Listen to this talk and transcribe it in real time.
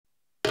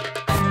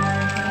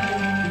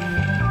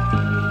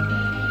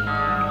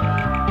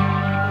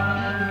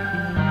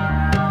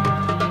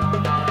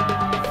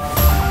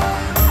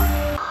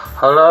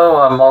Hello,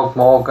 I'm Mogg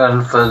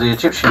Morgan for the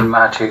Egyptian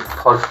Magic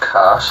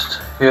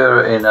podcast,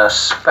 here in a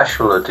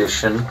special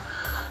edition,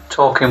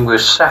 talking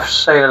with Seth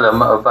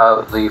Salem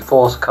about the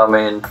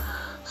forthcoming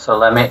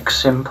Thelemic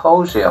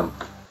Symposium.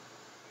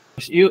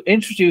 You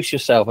introduce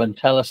yourself and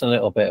tell us a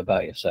little bit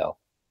about yourself.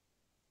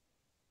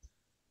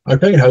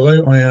 Okay,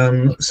 hello, I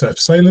am Seth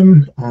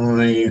Salem.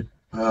 I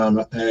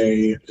am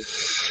a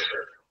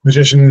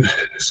magician,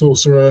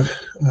 sorcerer,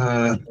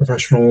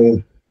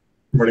 professional,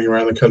 running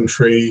around the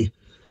country,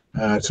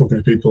 talking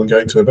to people and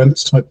going to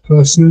events type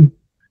person.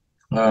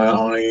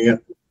 I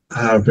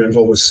have been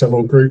involved with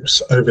several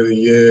groups over the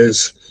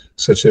years,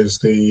 such as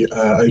the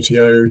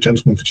OTO,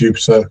 Gentlemen for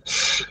Jupiter,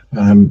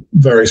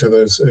 various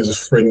others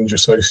as fringe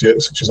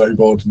associates, such as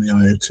OBOD and the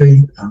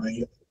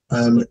IoT. I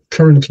am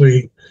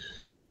currently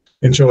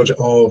in charge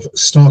of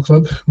Star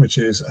Club, which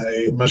is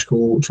a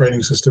magical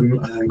training system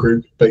and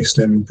group based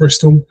in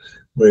Bristol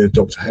with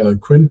Dr. Halo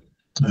Quinn,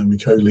 and we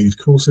co-lead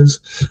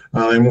courses.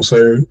 I'm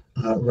also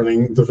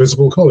running the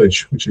Visible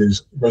College, which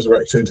is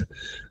resurrected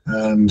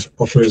and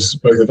offers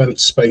both event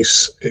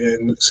space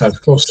in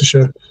South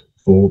Gloucestershire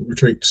for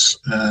retreats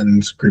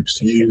and groups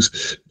to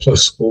use,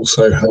 plus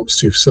also helps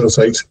to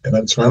facilitate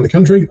events around the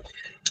country,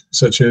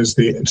 such as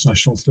the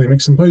International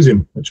Thelemic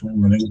Symposium, which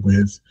I'm running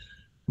with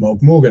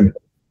Mogg Morgan,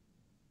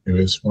 who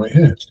is right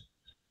here.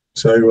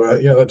 So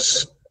yeah,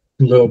 that's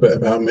a little bit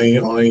about me.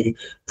 I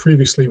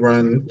previously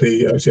ran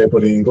the OTO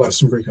body in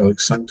Glastonbury called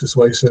Sanctus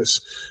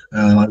Oasis,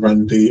 and I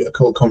ran the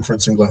Occult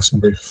Conference in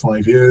Glastonbury for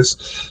 5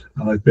 years.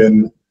 And I've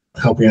been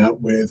helping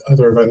out with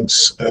other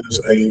events as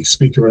a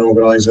speaker and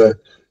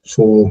organizer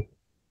for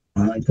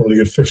probably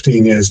a good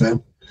 15 years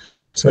now.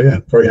 So yeah,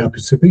 very happy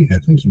to be here.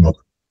 Thank you, Mark.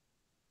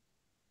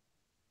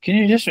 Can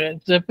you just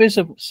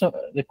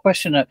the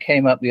question that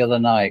came up the other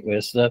night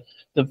was the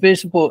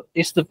visible?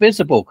 It's the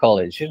Visible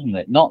College, isn't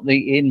it? Not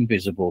the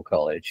Invisible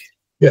College.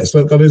 Yes,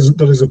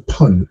 that is a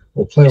pun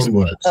or play on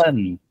words.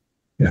 Pun.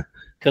 Yeah,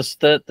 because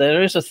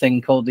there is a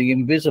thing called the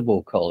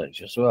Invisible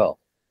College as well.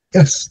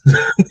 Yes.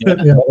 Yeah.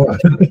 Yeah. I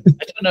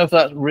don't know if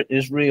that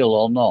is real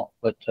or not,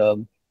 but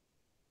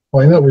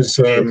well, that was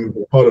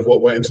part of what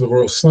went into the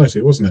Royal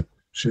Society, wasn't it?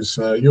 Which is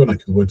your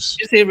neck of the woods.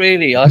 Is it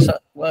really? I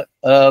thought.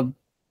 Well,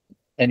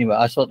 anyway,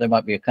 I thought there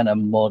might be a kind of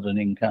modern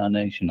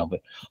incarnation of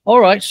it. All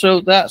right,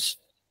 so that's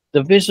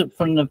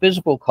from the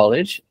Visible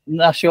College. And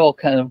that's your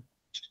kind of,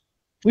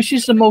 which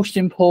is the most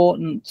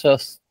important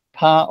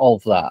part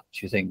of that,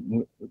 do you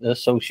think, the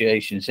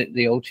association? Is it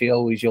the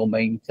OTO is your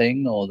main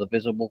thing, or the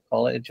Visible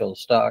College, or the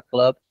Star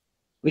Club?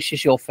 Which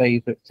is your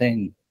favourite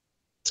thing?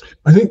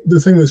 I think the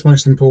thing that's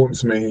most important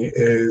to me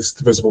is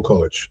the Visible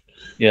College.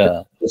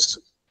 Yeah.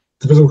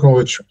 The Visible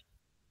College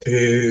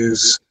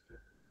is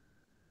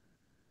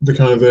the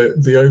kind of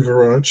the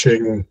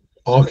overarching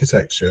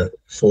architecture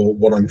for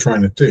what I'm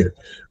trying to do,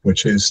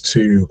 which is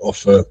to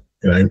offer,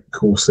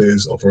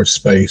 courses, offer a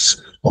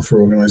space,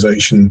 offer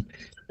organization.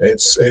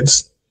 It's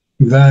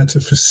there to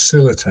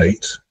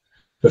facilitate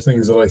the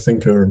things that I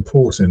think are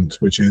important,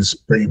 which is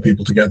bringing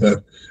people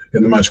together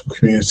in the magical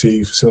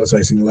community,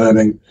 facilitating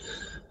learning,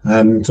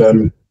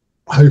 and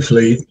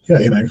hopefully,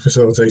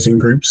 facilitating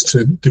groups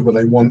to do what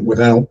they want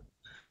without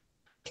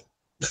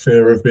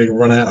fear of being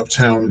run out of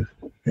town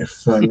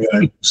if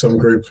some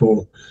group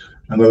or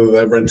another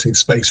they're renting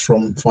space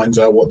from finds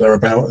out what they're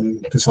about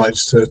and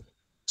decides to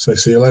say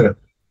see you later.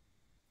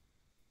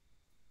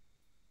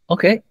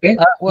 Okay.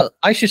 Well,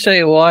 I should say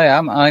who I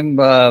am. I'm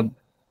in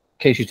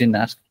case you didn't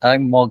ask,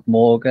 I'm Mogg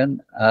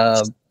Morgan.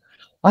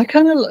 I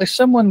kind of,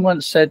 someone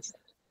once said,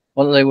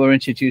 well, they were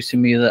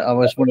introducing me, that I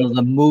was one of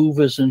the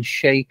movers and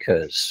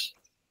shakers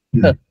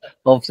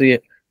of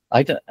the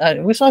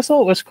which I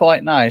thought was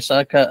quite nice,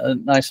 like a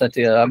nice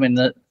idea. I mean,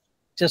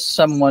 just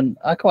someone,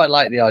 I quite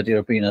like the idea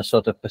of being a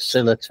sort of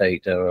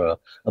facilitator or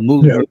a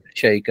mover and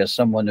shaker,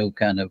 someone who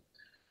kind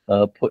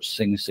of puts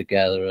things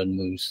together and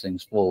moves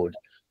things forward.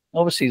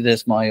 Obviously,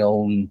 there's my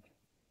own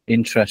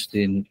interest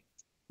in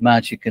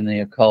magic and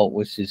the occult,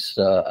 which is,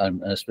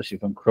 and especially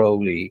from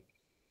Crowley,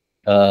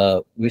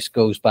 which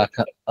goes back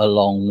a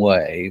long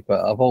way.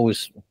 But I've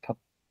always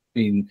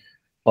been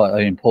quite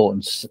an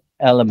important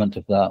element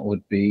of that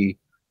would be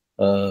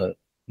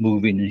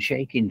moving and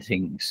shaking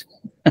things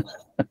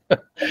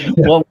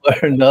one way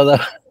or another.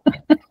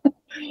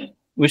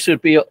 We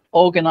should be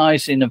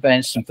organizing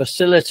events and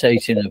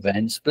facilitating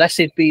events.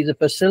 Blessed be the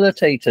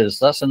facilitators.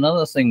 That's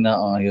another thing that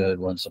I heard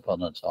once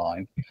upon a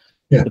time.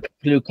 The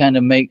people who kind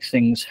of make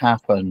things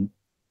happen,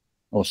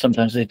 or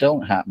sometimes they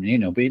don't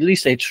happen, but at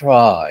least they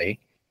try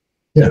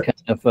to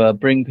kind of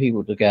bring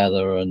people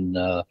together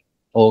and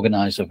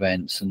organize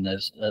events. And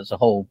there's a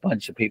whole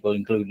bunch of people,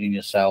 including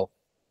yourself,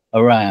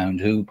 around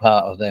who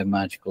part of their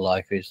magical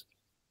life is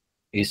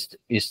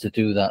to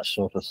do that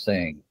sort of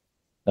thing.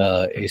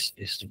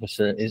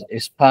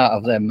 It's part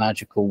of their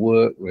magical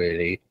work,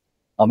 really.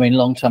 I mean,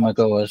 long time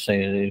ago,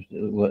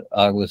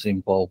 I was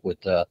involved with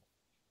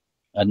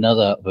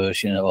another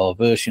version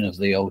of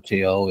the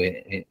OTO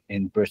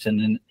in Britain,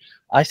 and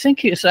I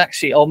think it's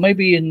actually, or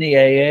maybe in the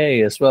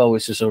AA as well,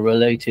 which is a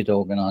related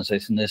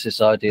organization. There's this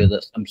idea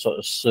that some sort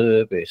of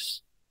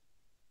service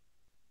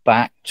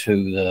back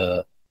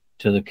to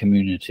the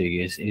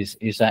community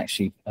is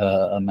actually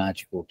a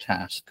magical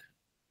task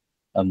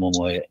in one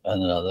way or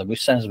another,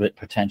 which sounds a bit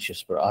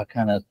pretentious, but I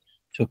kind of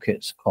took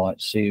it quite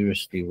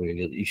seriously,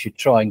 really, that you should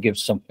try and give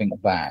something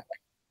back.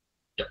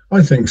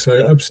 I think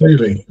so,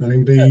 absolutely. I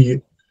mean,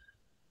 the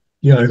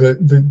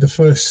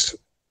first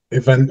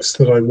events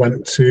that I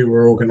went to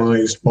were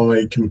organised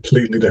by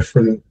completely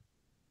different,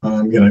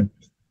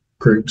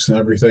 groups and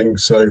everything.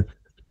 So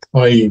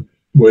I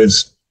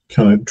was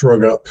kind of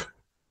drug up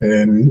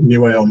in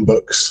New Aeon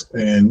Books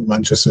in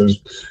Manchester.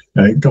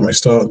 Got my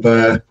start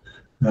there.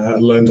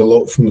 Learned a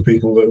lot from the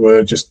people that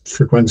were just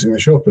frequenting the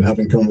shop and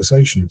having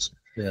conversations.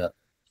 Yeah.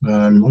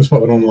 I was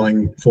part of an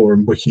online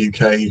forum, Wiki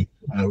UK,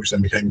 which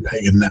then became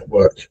Pagan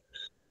Network.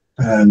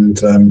 And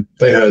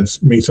they had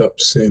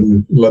meetups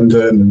in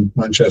London and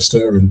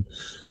Manchester, and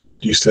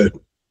used to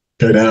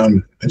go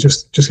down and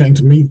just getting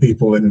to meet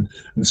people and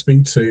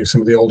speak to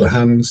some of the older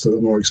hands that were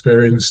more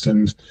experienced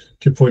and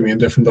could point me in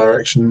different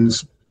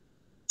directions.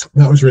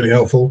 That was really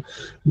helpful.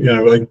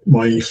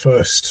 My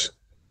first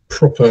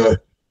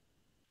proper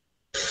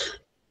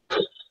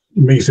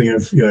meeting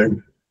of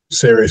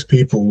serious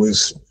people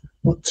was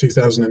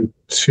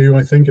 2002,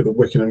 I think, at the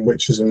Wicken and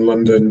Witches in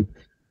London,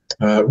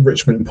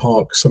 Richmond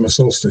Park Summer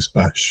Solstice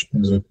Bash. It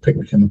was a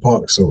picnic in the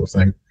park sort of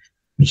thing.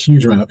 A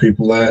huge amount of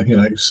people there.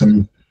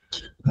 Some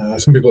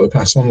people that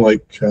passed on,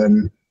 like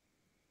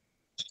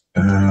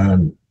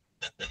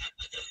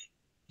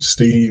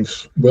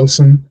Steve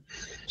Wilson.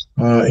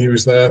 He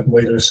was there,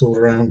 waving his sword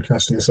around,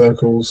 casting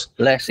circles.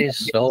 Bless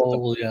his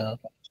soul, yeah.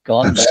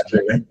 Gone.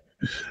 Absolutely.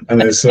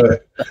 And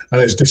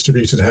his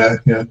distributed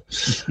hair, yeah.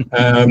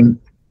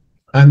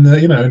 And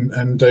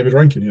David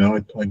Rankin,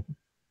 I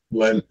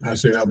learned how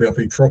to do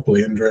LBRP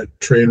properly under a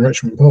tree in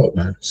Richmond Park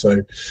now.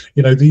 So,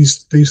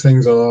 these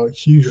things are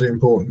hugely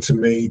important to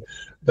me.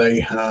 They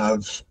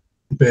have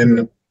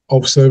been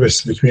of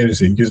service to the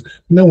community because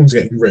no one's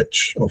getting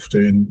rich off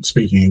doing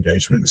speaking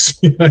engagements.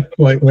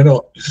 Like we're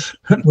not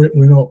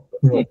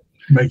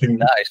making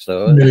nice,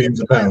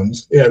 millions of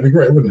pounds. Yeah, it'd be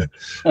great, wouldn't it?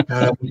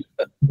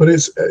 But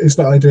it's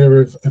that idea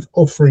of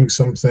offering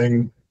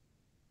something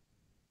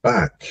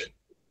back,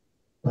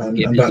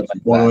 and that's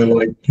why I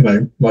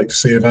like to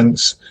see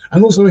events.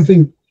 And also, I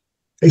think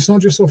it's not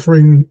just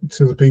offering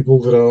to the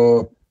people that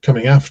are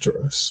coming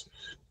after us;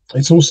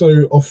 it's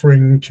also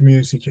offering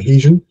community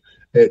cohesion.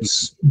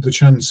 It's the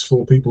chance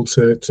for people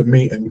to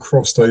meet and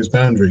cross those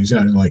boundaries.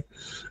 Like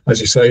as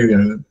you say,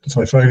 the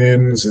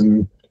Typhonians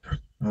and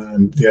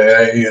the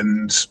AA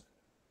and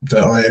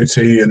the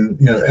IoT, and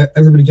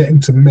everybody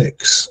getting to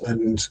mix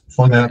and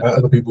find out about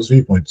other people's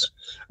viewpoints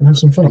and have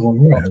some fun along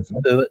the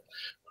way.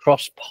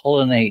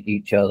 Cross-pollinate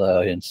each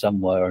other in some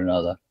way or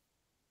another.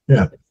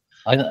 Yeah,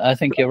 I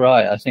think you're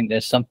right. I think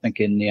there's something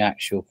in the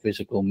actual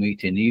physical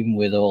meeting, even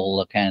with all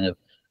the kind of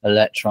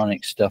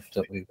electronic stuff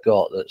that we've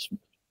got that's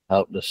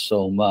helped us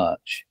so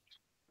much.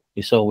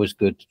 It's always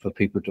good for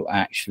people to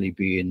actually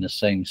be in the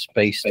same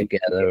space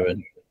together,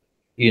 and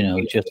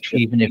just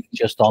even if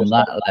just on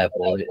that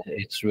level,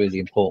 it's really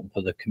important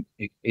for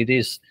it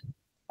is.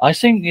 I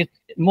think it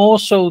more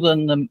so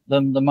than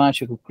the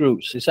magical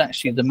groups. It's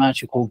actually the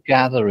magical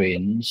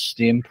gatherings,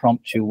 the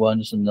impromptu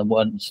ones, and the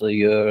once a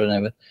year and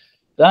everything.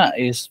 That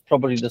is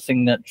probably the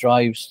thing that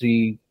drives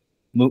the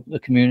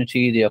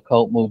community, the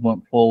occult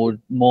movement forward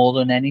more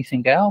than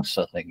anything else.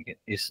 I think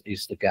is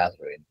the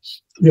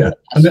gatherings. Yeah,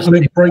 and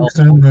it breaks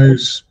down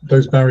those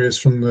barriers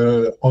from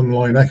the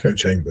online echo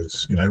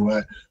chambers.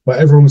 Where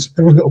everyone's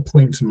got a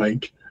point to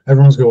make,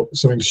 everyone's got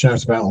something to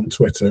shout about on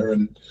Twitter,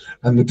 and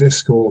the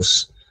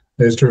discourse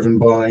is driven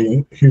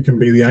by who can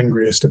be the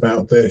angriest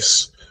about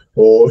this,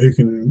 or who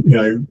can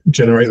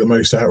generate the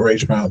most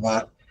outrage about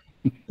that.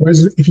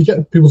 Whereas if you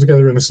get people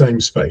together in the same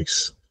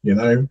space,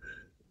 if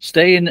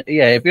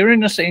you're in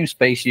the same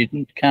space, you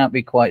can't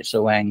be quite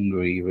so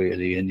angry,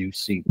 really, and you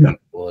see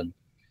people, and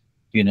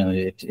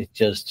it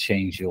does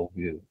change your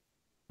view.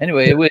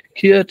 Anyway, we're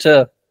here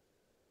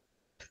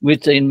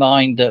with in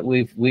mind that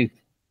we've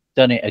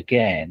done it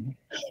again.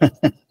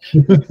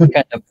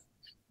 Kind of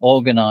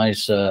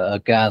organize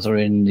a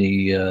gathering,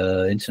 the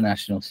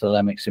International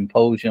Thelemic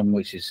Symposium,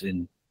 which is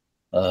in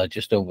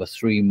just over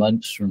 3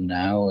 months from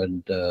now,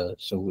 and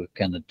so we're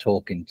kind of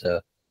talking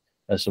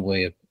as a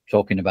way of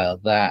talking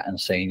about that and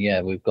saying,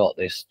 yeah, we've got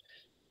this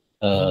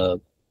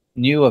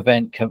new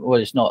event.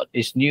 Well,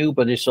 it's new,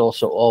 but it's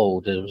also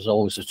old. There was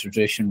always a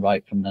tradition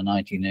right from the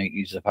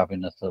 1980s of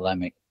having a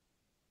Thelemic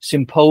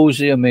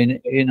Symposium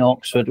in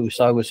Oxford,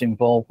 which I was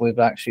involved with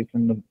actually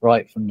from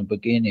the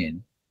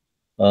beginning.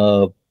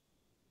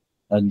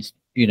 And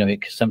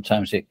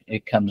sometimes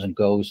it comes and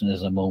goes, and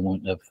there's a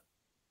moment of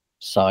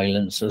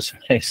silence, as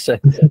they say.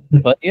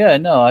 But yeah,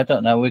 no, I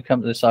don't know. We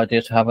come to this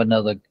idea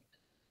to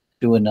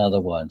do another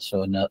one,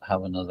 so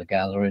have another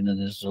gathering, and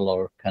there's a lot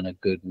of kind of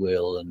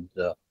goodwill and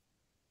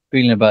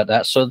feeling about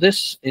that. So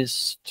this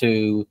is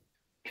to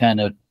kind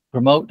of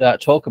promote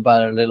that, talk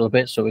about it a little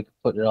bit, so we can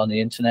put it on the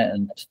internet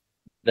and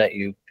let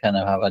you kind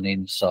of have an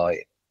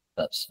insight.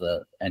 That's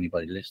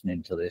anybody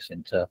listening to this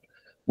into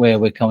where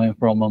we're coming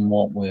from and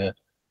what we're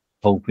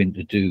hoping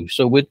to do.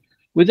 So with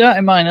that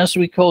in mind, as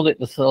we called it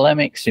the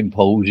Thelemic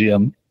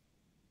Symposium,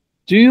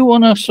 do you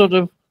want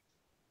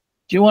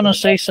to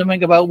say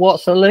something about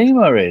what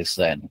Thelema is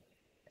then?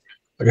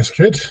 I guess I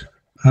could.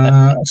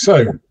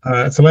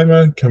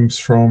 Thelema comes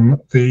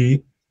from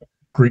the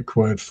Greek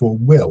word for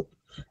will,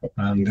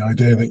 and the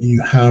idea that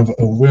you have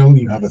a will,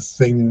 you have a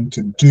thing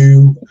to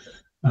do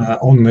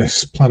on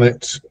this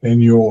planet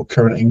in your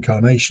current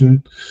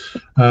incarnation.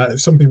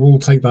 Some people will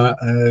take that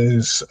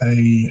as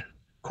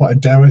quite a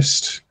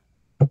Taoist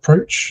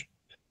approach,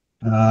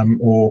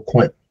 or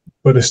quite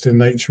Buddhist in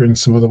nature in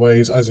some other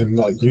ways, as in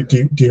like,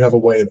 do you have a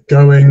way of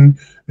going?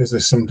 Is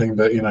this something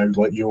that, you know,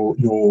 like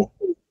you're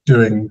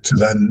doing to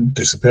then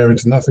disappear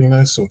into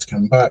nothingness or to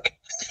come back?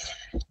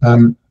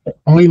 I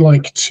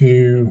like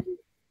to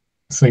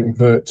think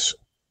that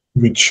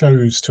we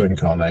chose to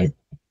incarnate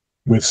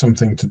with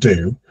something to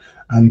do,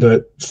 and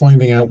that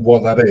finding out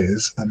what that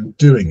is and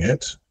doing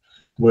it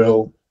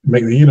will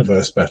make the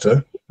universe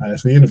better. And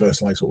if the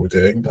universe likes what we're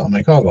doing, that'll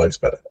make our lives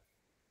better.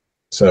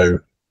 So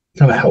it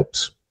kind of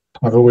helps.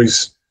 I've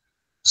always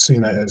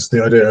seen it as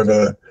the idea of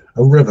a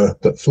river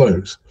that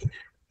flows.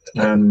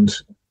 And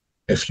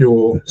if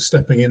you're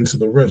stepping into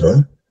the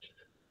river,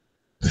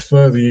 the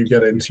further you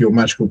get into your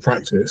magical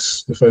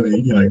practice, the further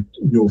your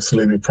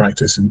Thelemic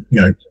practice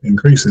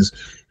increases,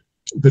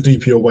 the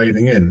deeper you're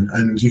wading in,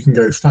 and you can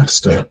go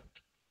faster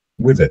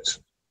with it.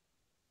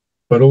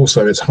 But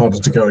also it's harder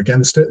to go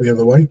against it the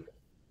other way.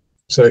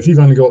 So if you've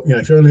only got,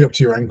 if you're only up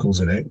to your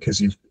ankles in it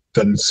because you've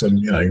done some,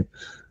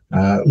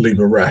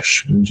 Liber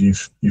Resh, and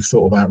you've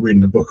thought about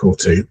reading a book or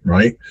two,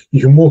 right?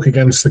 You can walk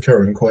against the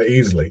current quite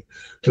easily.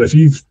 But if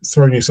you've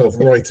thrown yourself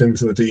right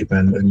into the deep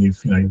end and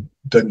you've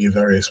done your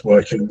various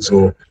workings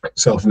or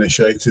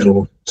self-initiated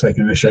or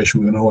taken initiation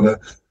with an order,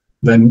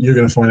 then you're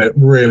going to find it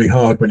really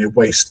hard when you're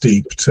waist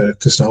deep to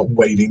start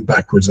wading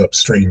backwards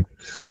upstream.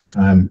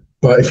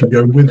 But if you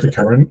go with the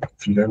current,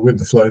 if you go with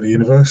the flow of the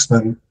universe,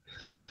 then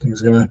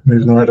things are going to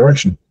move in the right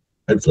direction,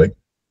 hopefully.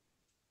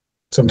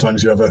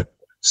 Sometimes you have a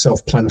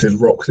self-planted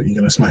rock that you're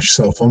going to smash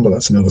yourself on, but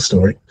that's another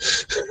story.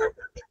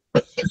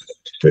 But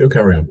you'll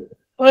carry on.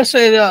 Well, I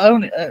say the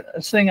only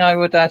thing I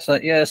would add to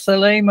that,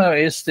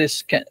 Thelema is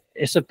this.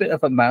 It's a bit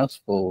of a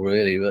mouthful,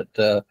 really,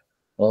 but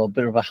or a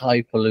bit of a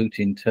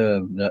high-polluting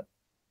term that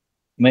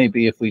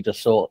maybe if we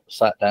just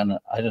sat down,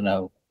 I don't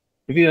know,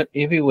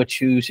 if you were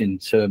choosing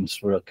terms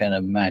for a kind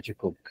of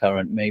magical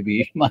current, maybe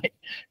you might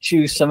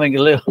choose something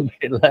a little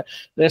bit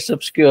less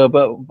obscure.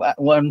 But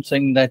one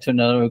thing led to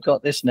another. We've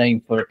got this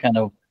name for a kind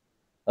of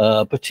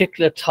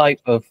particular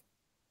type of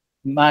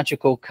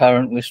magical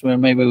current, which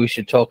maybe we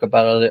should talk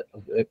about a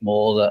little bit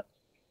more. That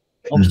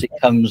obviously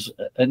comes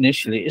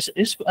initially.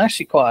 It's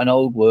actually quite an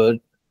old word,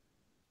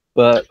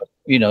 but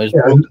it's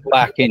brought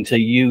back into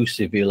use,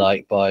 if you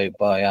like, by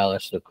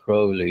Aleister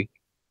Crowley.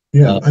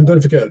 Yeah, and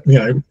don't forget,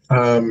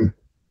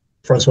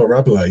 Francois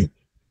Rabelais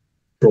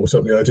brought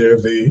up the idea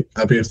of the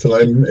Abbey of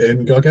Thelema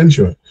in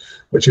Gargantua,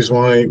 which is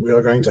why we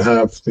are going to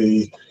have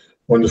the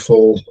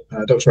wonderful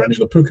Dr.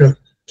 Angela Puka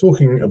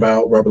talking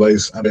about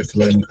Rabelais' Abbey of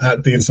Thelema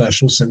at the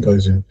International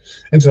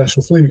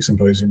Thelemic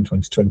Symposium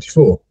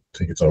 2024.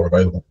 Tickets are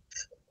available.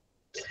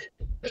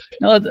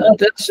 No,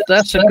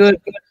 that's a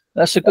good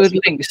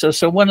link.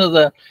 So one of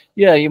the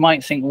you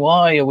might think,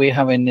 why are we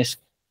having this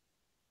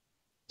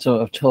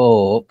sort of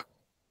talk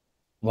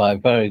by a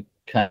very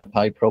kind of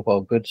high profile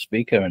good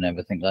speaker and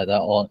everything like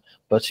that,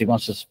 but he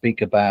wants to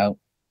speak about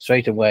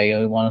straight away.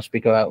 We want to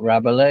speak about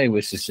Rabelais,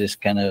 which is this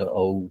kind of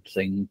old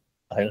thing.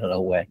 I don't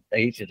know when,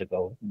 ages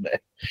ago,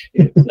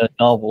 a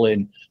novel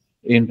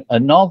in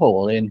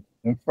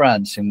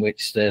France in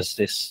which there's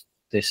this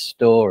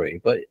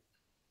story.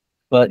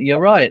 But you're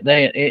right.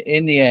 They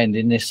in the end,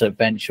 in this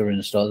adventure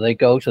and stuff, they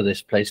go to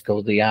this place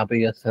called the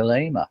Abbey of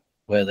Thelema,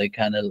 where they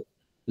kind of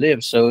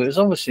live. So it was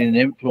obviously an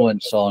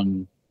influence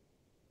on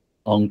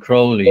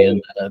Crowley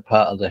and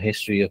part of the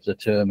history of the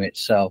term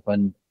itself.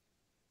 And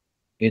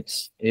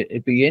it's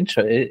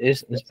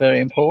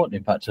very important,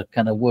 in fact, to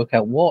kind of work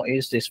out what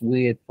is this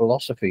weird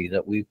philosophy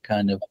that we've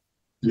kind of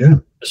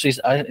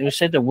I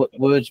said the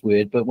word's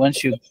weird, but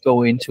once you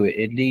go into it,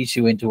 it leads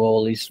you into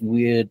all these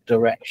weird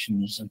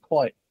directions and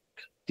quite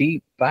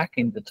deep back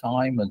into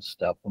time and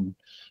stuff. And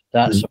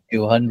that's a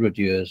few hundred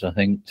years, I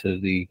think, to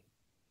the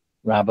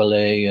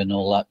Rabelais and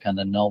all that kind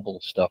of novel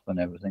stuff and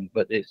everything.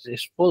 But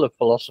it's full of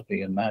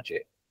philosophy and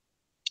magic.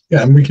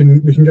 Yeah, and we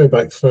can go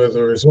back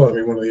further as well. I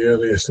mean, one of the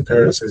earliest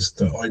appearances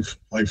that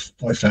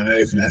I've found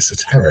anything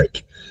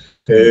esoteric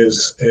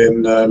is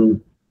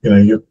in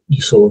your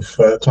sort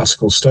of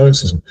classical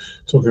Stoicism,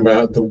 talking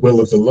about the will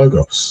of the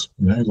Logos,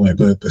 like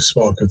the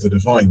spark of the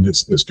divine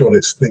that's got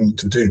its thing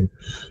to do.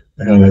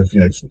 Kind of,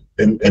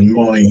 in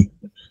my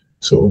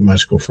sort of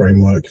magical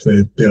framework,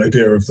 the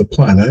idea of the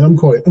plan. And I'm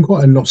quite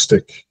a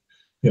Gnostic,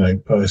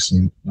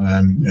 person.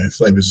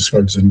 Thelema is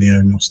described as a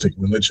neo-Gnostic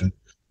religion,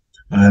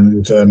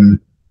 and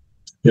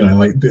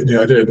like the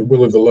idea of the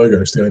will of the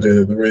Logos, the idea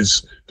that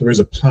there is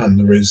a plan,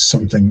 there is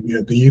something.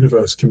 The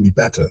universe can be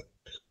better,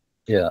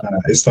 Yeah.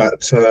 It's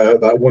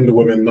that Wonder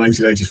Woman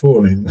 1984.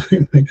 I mean,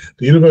 the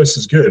universe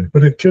is good,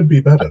 but it could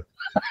be better.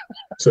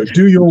 So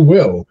do your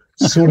will,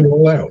 sort it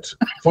all out,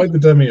 fight the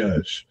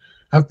demiurge,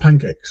 have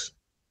pancakes.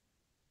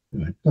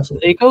 You know, that's there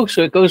you go.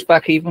 So it goes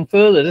back even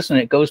further, doesn't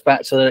it? It goes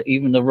back to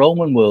even the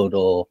Roman world,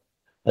 or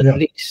at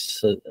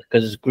least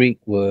because it's a Greek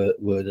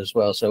word as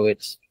well. So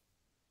it's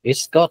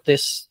got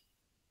this.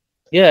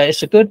 Yeah,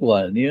 it's a good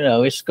one. You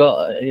know, it's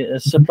got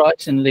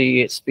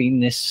surprisingly, it's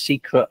been this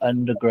secret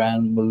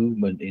underground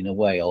movement in a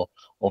way, or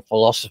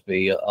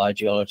philosophy, or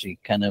ideology,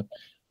 kind of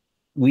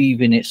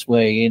weaving its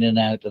way in and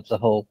out of the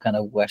whole kind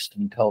of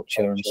Western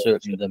culture and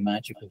certainly the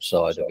magical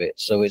side of it.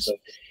 So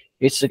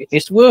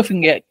it's worth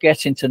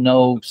getting to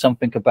know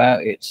something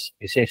about its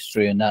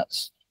history, and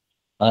that's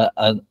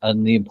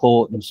and the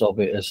importance of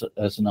it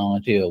as an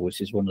ideal, which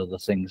is one of the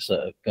things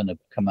that are going to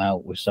come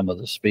out with some of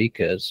the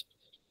speakers.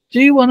 Do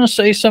you want to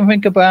say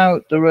something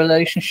about the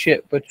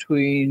relationship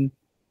between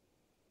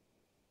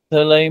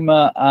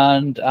Thelema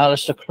and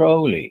Aleister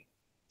Crowley?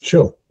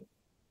 Sure.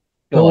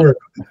 Go on.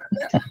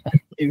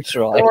 You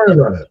try. Don't worry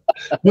about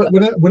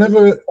it.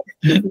 Whenever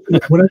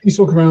you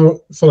talk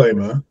about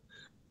Thelema,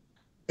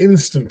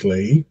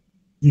 instantly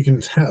you can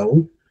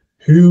tell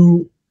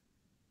who.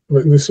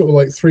 There's sort of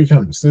like three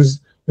camps. There's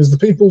the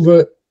people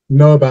that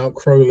know about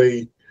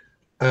Crowley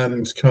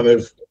and kind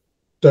of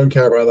don't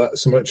care about that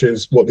so much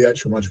as what the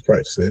actual magic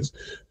practice is.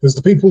 There's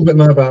the people that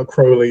know about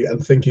Crowley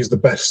and think he's the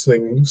best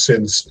thing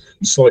since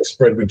sliced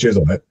bread with jizz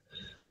on it.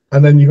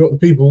 And then you've got the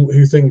people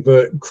who think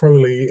that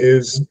Crowley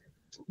is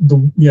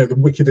the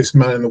wickedest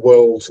man in the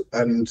world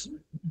and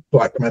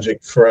black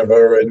magic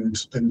forever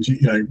and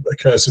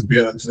accursed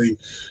beyond the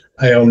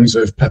aeons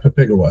of Peppa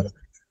Pig or whatever.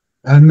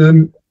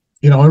 And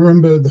I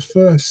remember the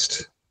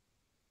first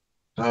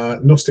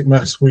Gnostic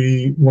Mass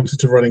we wanted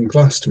to run in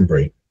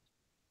Glastonbury,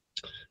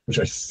 which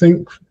I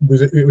think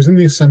was in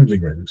the assembly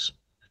rooms.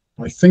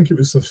 I think it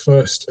was the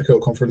first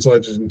occult conference I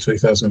did in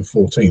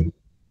 2014.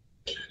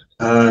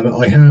 And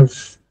I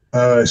have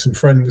some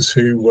friends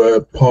who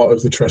were part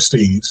of the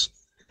trustees,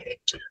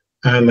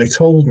 and they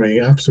told me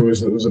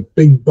afterwards that there was a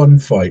big bun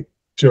fight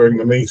during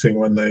the meeting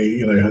when they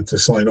had to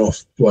sign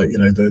off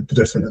the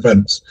different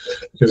events,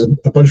 because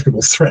a bunch of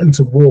people threatened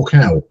to walk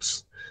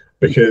out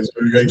because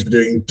we were going to be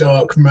doing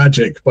dark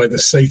magic by the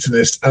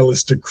Satanist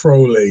Aleister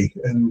Crowley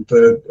in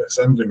the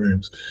assembly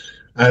rooms.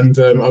 And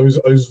I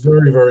was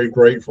very, very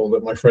grateful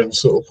that my friends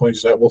sort of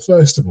pointed out, well,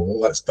 first of all,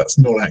 that's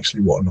not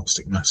actually what a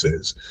Gnostic Mass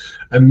is.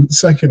 And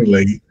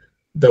secondly,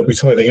 they'll be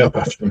tidying up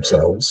after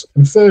themselves.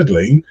 And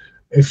thirdly,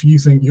 if you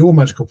think your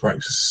magical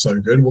practice is so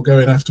good, we'll go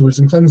in afterwards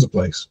and cleanse the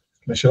place.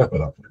 They shut up at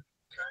that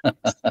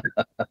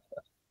point.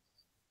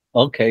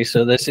 Okay,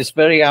 so there's this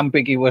very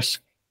ambiguous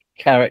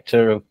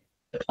character of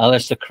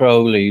Aleister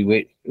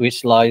Crowley,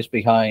 which lies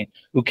behind,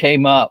 who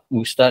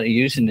started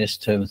using this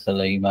term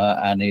Thelema,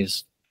 and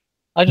is,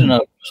 I don't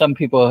know, some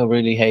people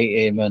really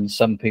hate him, and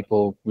some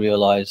people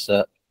realize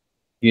that,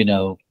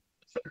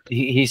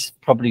 he's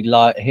probably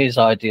his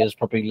ideas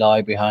probably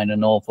lie behind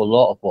an awful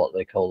lot of what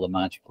they call the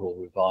magical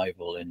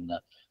revival in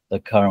the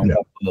current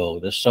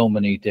world. There's so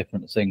many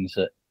different things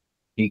that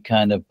he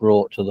kind of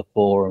brought to the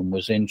fore and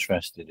was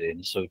interested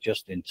in. So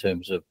just in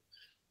terms of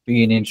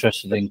being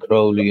interested in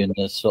Crowley and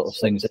the sort of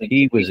things that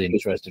he was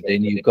interested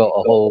in, you've got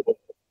a whole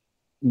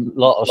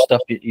lot of stuff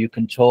that you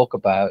can talk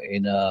about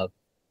in a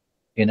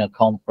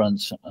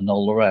conference and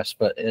all the rest.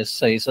 But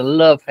it's a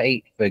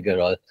love-hate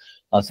figure,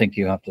 I think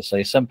you have to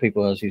say. Some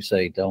people, as you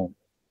say, don't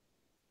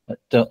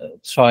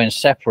try and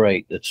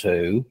separate the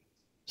two.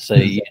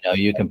 Say,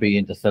 you can be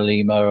into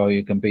Thelema or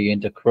you can be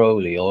into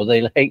Crowley, or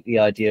they hate the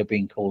idea of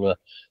being called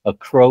a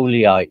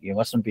Crowleyite. You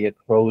mustn't be a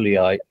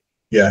Crowleyite.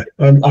 Yeah,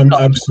 I'm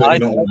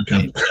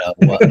absolutely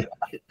not.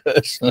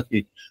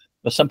 Personally,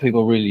 but some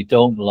people really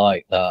don't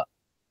like that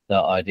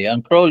idea.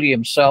 And Crowley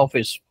himself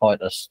is quite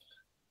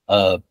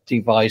a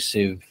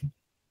divisive.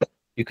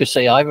 You could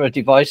say either a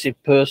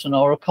divisive person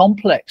or a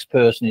complex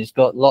person. He's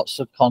got lots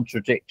of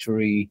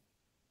contradictory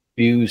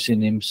views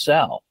in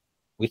himself.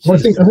 I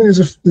think there's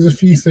a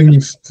few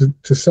things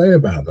to say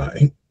about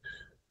that.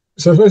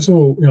 So first of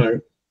all,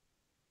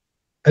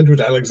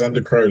 Edward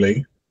Alexander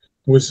Crowley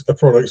was a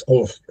product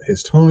of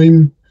his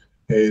time,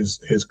 his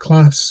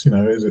class.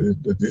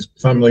 His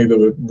family, they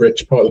were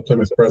rich, part of the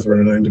Plymouth Brethren,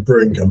 and owned a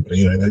brewing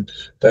company.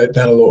 They had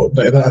a lot.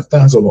 That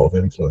has a lot of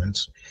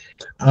influence,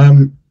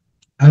 and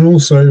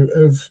also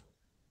of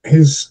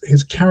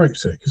his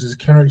character, because his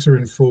character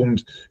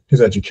informed his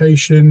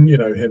education.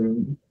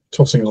 Him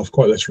tossing off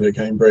quite literally at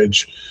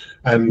Cambridge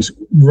and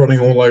running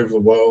all over the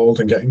world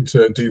and getting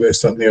to do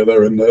this, that, and the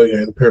other, and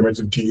the pyramids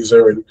of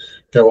Giza, and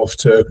go off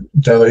to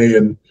Delhi.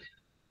 And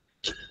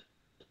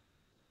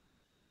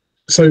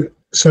so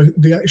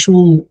the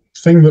actual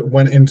thing that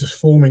went into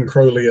forming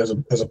Crowley as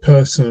a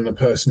person and a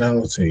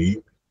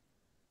personality,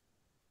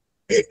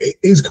 it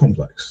is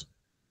complex,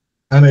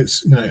 and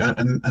it's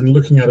and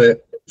looking at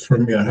it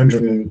from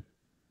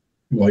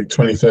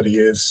 120, 30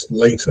 years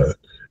later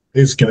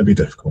is going to be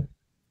difficult.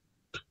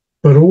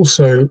 But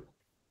also,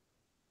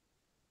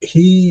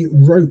 he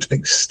wrote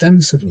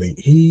extensively.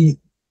 He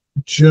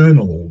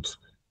journaled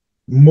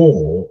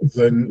more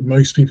than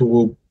most people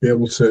will be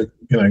able to,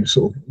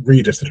 sort of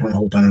read if they're trying to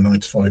hold down a 9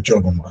 to 5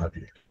 job and what have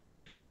you.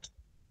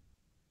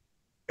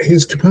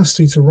 His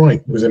capacity to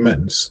write was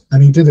immense,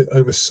 and he did it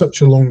over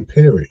such a long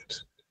period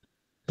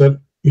that,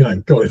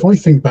 God, if I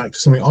think back to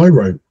something I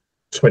wrote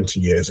 20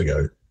 years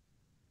ago,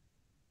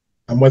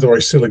 and whether I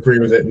still agree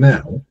with it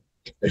now,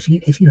 if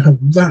you have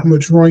that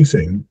much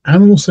writing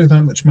and also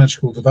that much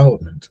magical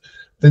development,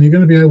 then you're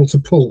going to be able to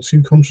pull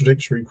two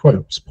contradictory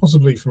quotes,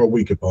 possibly from a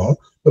week apart,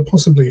 but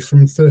possibly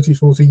from 30,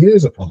 40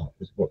 years apart,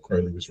 is what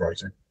Crowley was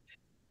writing.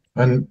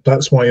 And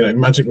that's why,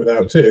 Magick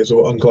Without Tears,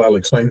 or Uncle Al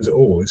Explains It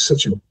All, is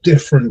such a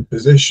different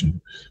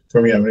position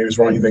from, when he was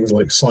writing things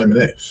like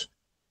Simon If.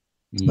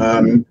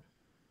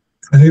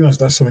 I think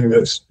that's something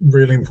that's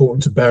really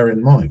important to bear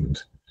in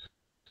mind.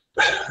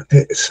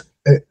 There's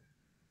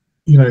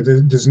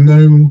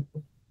no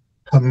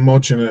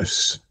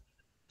homogenous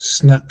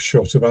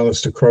snapshot of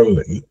Aleister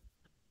Crowley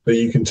that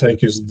you can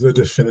take as the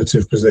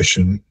definitive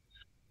position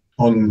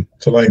on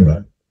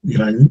Thelema.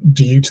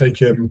 Do you take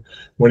him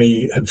when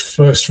he had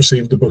first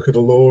received the Book of the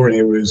Law and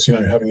he was,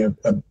 having a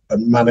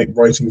manic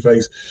writing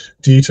phase?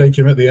 Do you take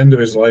him at the end of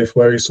his life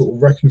where he sort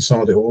of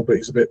reconciled it all, but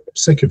he's a bit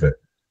sick of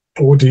it?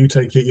 Or do you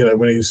take it,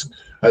 when he's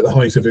at the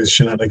height of his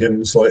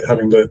shenanigans, like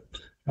having the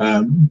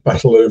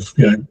Battle of,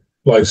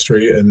 Blythe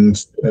Street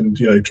and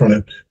trying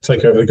to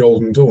take over the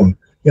Golden Dawn?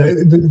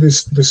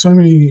 There's so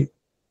many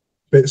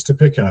bits to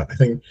pick at. I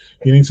think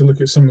you need to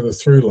look at some of the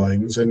through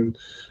lines and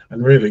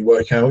really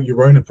work out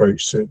your own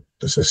approach to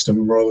the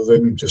system rather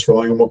than just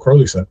relying on what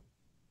Crowley said.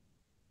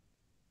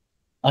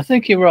 I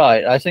think you're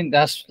right. I think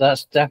that's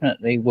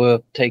definitely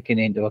worth taking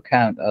into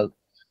account.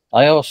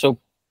 I also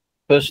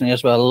personally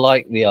as well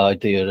like the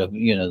idea of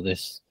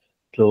this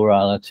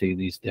plurality,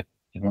 these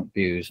different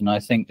views, and I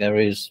think there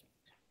is,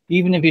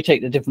 even if you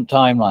take the different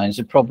timelines,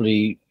 it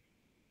probably,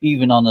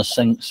 even on a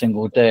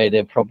single day,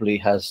 there probably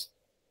has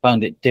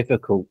found it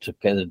difficult to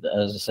get,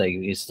 as I say,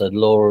 it's the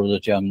law of the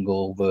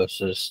jungle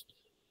versus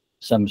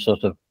some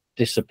sort of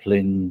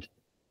disciplined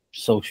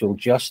social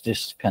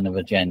justice kind of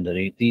agenda.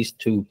 These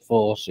two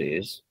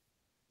forces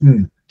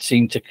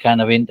seem to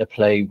kind of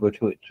interplay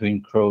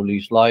between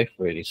Crowley's life,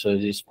 really. So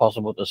it's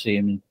possible to see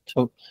him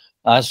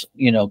as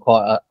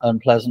quite an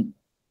unpleasant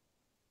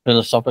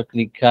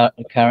philosophically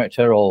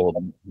character, or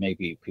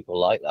maybe people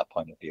like that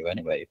point of view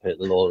anyway. The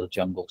law of the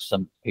jungle,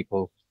 some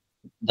people,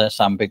 that's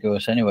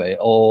ambiguous anyway,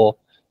 or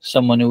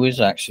someone who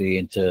is actually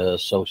into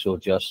social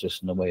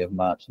justice and the way of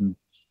Martin.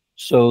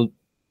 So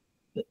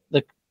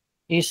I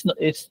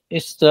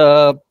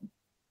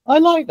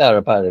like that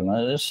about him.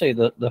 I just say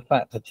that the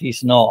fact that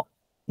he's not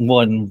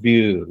one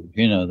view,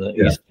 that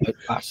he's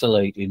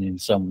vacillating in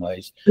some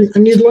ways.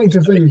 And you'd like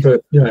to think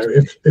that,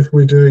 if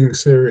we're doing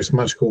serious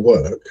magical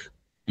work,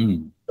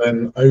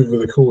 then over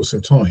the course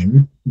of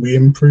time, we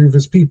improve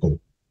as people.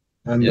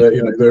 And,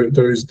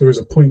 there is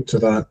a point to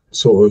that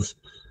sort of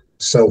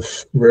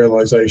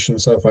self-realization,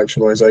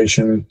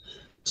 self-actualization,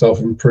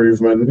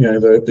 self-improvement,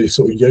 the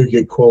sort of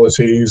yogic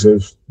qualities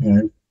of,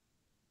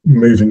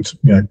 moving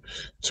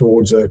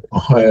towards a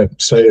higher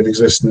state of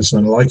existence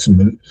and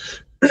enlightenment.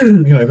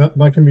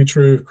 that can be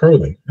true of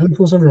Crowley. And of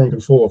course, everyone can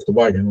fall off the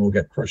wagon or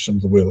get crushed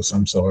under the wheel of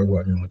samsara, or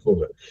whatever you want to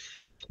call it.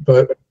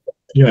 But,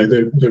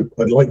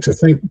 I'd like to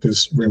think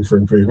there's room for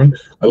improvement.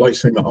 I like to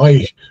think that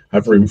I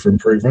have room for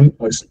improvement.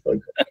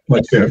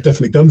 I've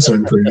definitely done some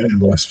improvement in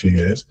the last few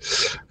years.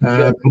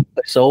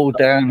 It's all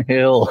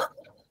downhill.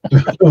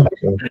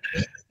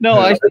 No,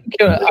 I think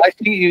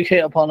you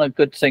hit upon a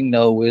good thing,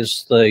 though,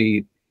 is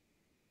the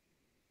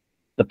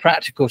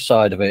practical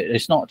side of it.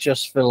 It's not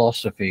just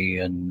philosophy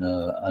and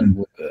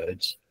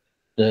words.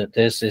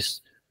 There's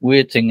this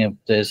weird thing of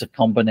there's a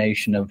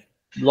combination of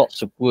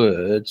lots of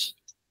words,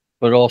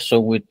 but also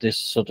with this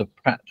sort of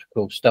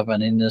practical stuff.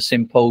 And in the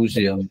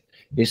symposium,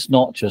 it's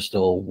not just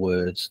all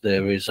words.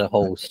 There is a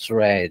whole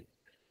thread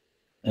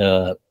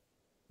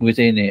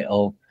within it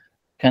of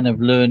kind of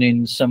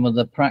learning some of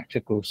the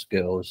practical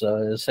skills.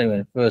 I say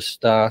when I first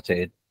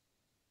started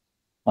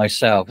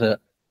myself,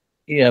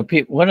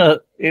 people,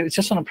 it was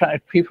just on a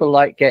practice. People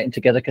like getting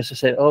together because they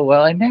said, "Oh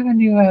well, I never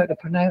knew how to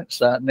pronounce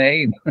that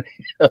name."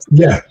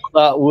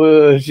 That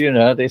word,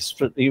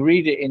 they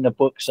read it in the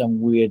book,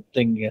 some weird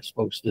thing you're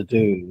supposed to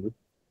do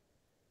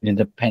in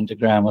the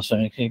pentagram or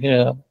something.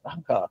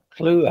 I've got a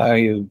clue how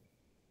you,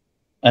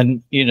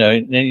 and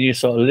then you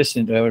sort of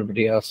listen to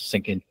everybody else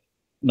thinking,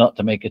 not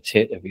to make a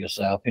tit of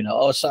yourself,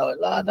 so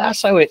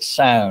that's how it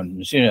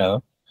sounds,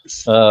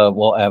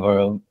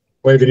 whatever.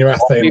 Waving your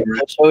ass.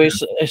 So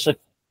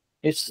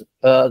it's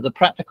the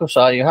practical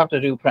side. You have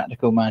to do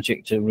practical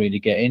magic to really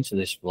get into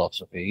this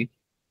philosophy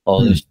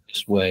or this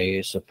way.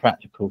 It's a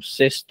practical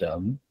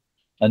system,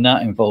 and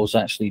that involves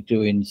actually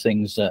doing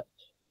things that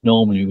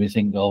normally we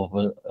think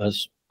of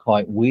as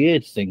quite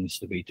weird things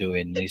to be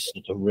doing, these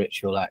sort of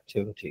ritual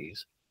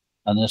activities.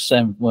 And the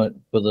same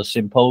for the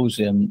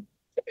symposium,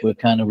 we're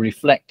kind of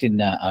reflecting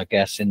that, I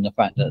guess, in the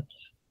fact that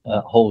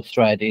whole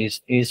thread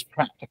is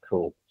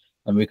practical,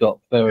 and we've got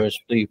various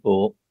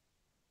people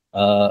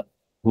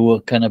who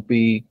are going to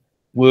be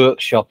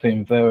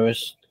workshopping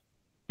various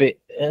bit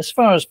as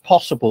far as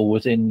possible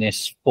within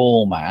this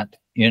format.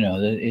 You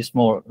know, it's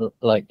more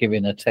like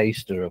giving a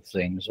taster of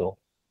things, or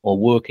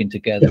working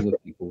together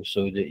with people,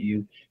 so that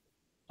you.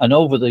 And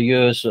over the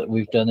years that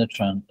we've done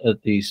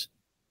at these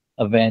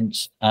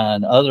events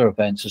and other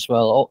events as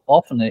well,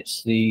 often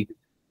it's the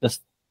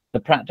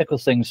practical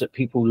things that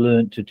people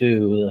learn to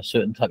do, a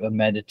certain type of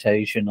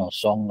meditation or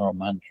song or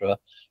mantra,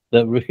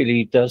 that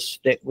really does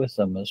stick with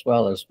them, as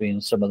well as being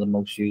some of the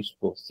most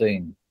useful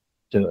thing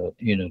to,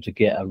 you know, to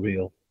get a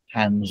real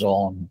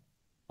hands-on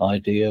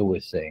idea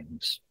with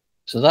things.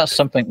 So that's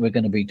something we're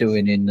going to be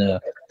doing in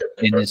the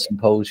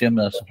symposium.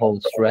 There's a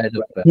whole thread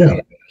of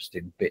very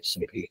interesting bits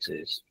and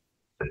pieces.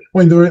 I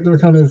mean, there are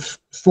kind of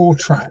 4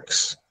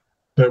 tracks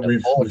that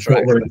we've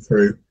got running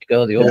through. The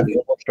old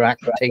 4-track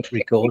tape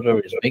recorder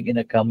is making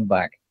a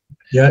comeback.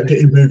 Yeah,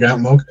 get your Mogg out,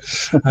 Mogg.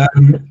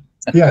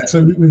 Yeah,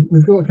 so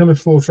we've got kind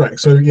of 4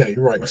 tracks. So yeah,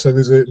 you're right. So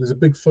there's a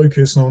big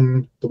focus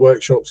on the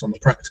workshops, on the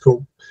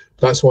practical.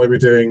 That's why we're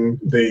doing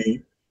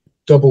the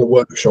double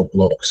workshop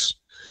blocks.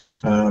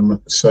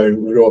 So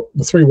we've got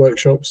the 3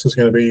 workshops. There's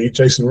going to be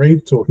Jason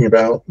Reed talking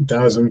about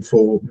Taoism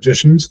for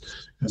magicians.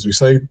 As we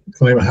say,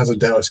 Thelema has a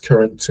Taoist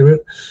current to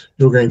it.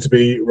 You're going to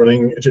be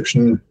running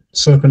Egyptian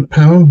serpent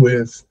power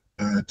with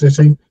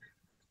Ditty,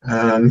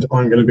 and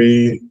I'm going to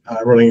be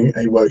running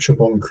a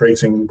workshop on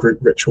creating group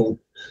ritual,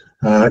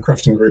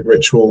 crafting group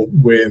ritual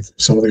with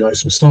some of the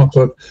guys from Star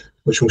Club,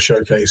 which we'll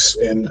showcase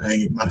in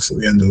a mass at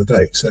the end of the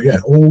day. So yeah,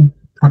 all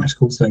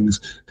practical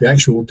things, the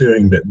actual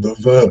doing bit, the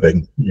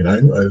verbing, you know,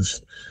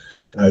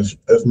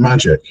 of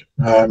magic.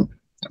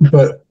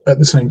 But at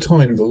the same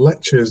time, the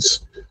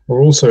lectures are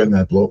also in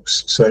their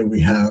blocks. So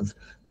we have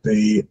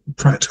the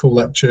practical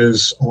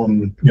lectures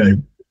on, you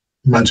know,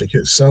 magic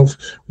itself,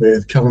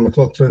 with Calvin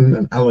McLaughlin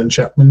and Alan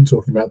Chapman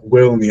talking about the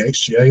will and the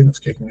HGA. That's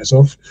kicking us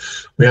off.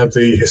 We have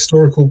the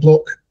historical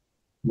block,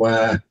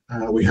 where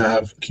we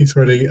have Keith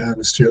Reddy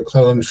and Stuart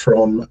Cleland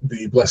from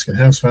the Boleskine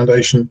House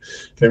Foundation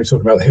going to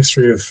talk about the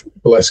history of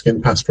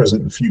Boleskine, past,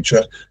 present, and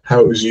future, how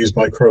it was used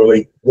by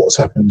Crowley, what's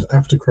happened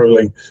after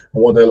Crowley, and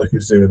what they're looking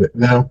to do with it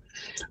now.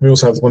 We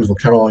also have the wonderful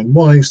Caroline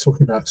Wise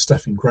talking about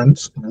Stefan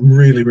Grant. I'm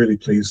really, really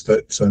pleased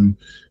that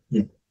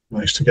you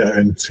managed to get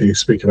in to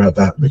speak about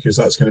that, because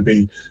that's going to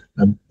be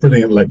a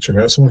brilliant lecture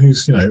about someone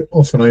who's, you know,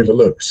 often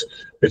overlooked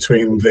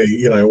between the,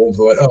 you know, all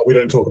the like, oh, we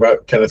don't talk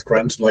about Kenneth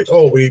Grant, and like,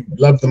 oh, we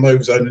love the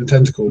Mogg Zone and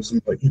tentacles,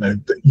 and like, you know,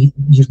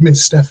 you've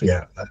missed Steffi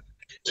out there.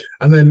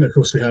 And then of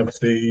course we have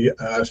the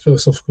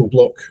philosophical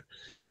block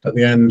at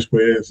the end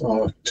with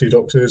our 2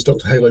 doctors,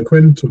 Dr. Halo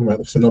Quinn talking about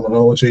the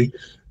phenomenology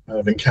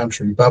of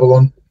encountering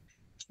Babylon,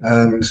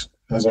 and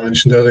as I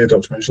mentioned earlier,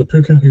 Dr. Angela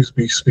Puka, who's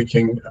be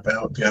speaking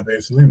about the Abbey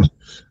of Thelema.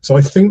 So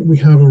I think we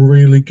have a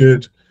really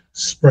good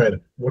spread.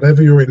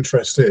 Whatever your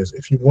interest is,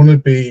 if you want to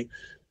be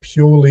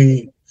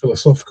purely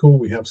philosophical,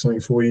 we have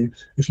something for you.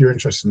 If you're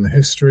interested in the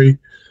history,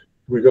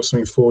 we've got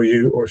something for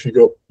you. Or if you've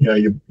got, you know,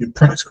 your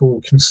practical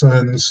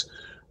concerns,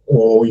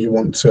 or you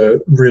want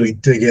to really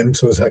dig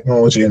into the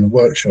technology in the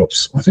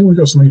workshops, I think we've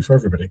got something for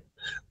everybody.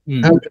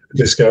 And a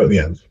disco at the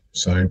end.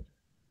 So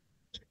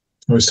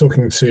I was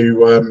talking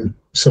to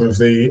some of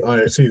the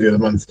IoT the other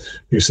month,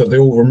 who said they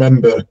all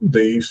remember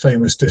the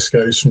famous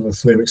discos from the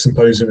Thelemic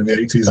Symposium in the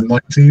 80s and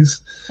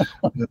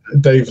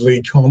 90s. Dave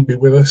Lee can't be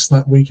with us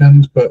that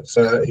weekend, but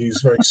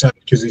he's very sad,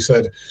 because he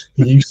said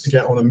he used to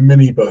get on a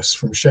minibus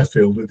from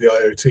Sheffield with the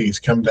IoT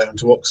to come down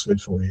to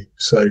Oxford for you.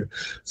 So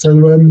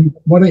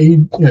why don't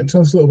you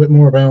tell us a little bit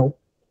more about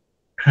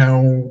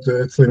how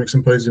the Thelemic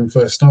Symposium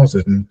first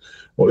started and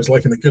what it was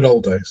like in the good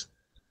old days?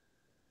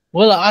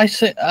 Well,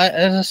 as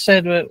I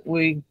said,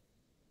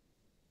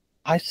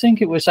 I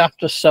think it was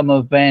after some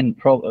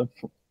event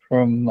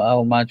from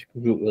our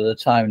magical group at the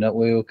time that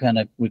we were kind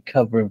of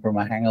recovering from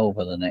a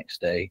hangover the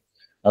next day.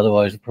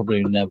 Otherwise, we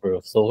probably never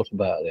have thought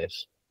about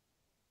this.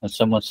 And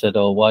someone said,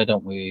 "Oh, why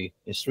don't we?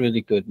 It's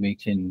really good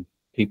meeting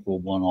people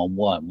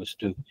one-on-one. Which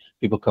do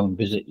people come and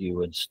visit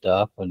you and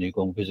stuff, and you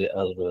go and visit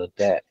other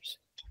adepts.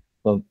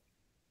 But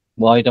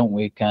why don't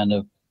we kind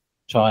of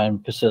try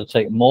and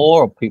facilitate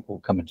more people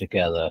coming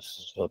together,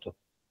 sort of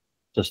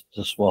just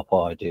to swap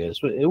ideas?"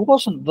 But it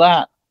wasn't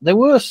that it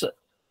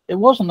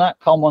wasn't that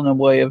common a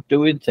way of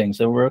doing things.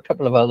 There were a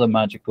couple of other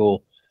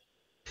magical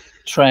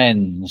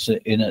trends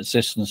in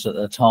existence at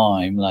the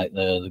time, like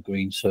the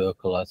Green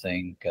Circle, I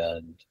think,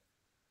 and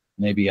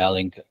maybe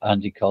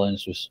Andy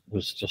Collins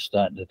was just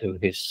starting to do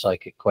his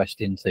psychic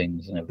questing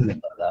things and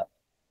everything like that.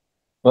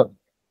 But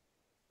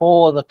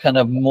for the kind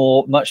of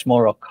much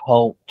more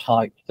occult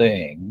type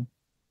thing,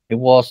 there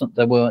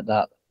weren't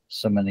that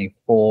so many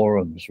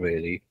forums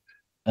really,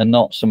 and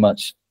not so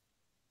much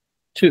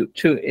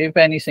if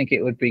anything,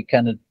 it would be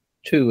kind of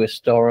too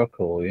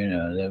historical. You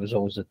know, there was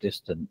always a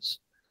distance.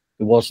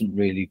 It wasn't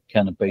really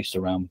kind of based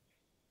around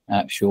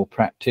actual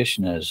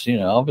practitioners. You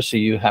know, obviously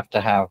you have to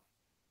have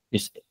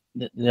there's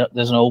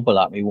an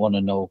overlap. You want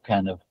to know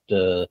kind of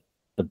the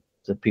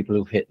people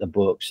who've hit the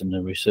books and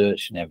the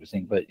research and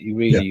everything, but you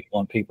really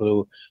want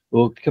people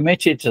who are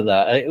committed to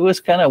that. It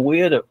was kind of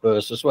weird at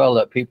first as well,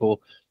 that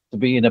people to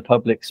be in a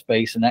public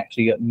space and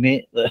actually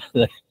admit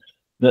that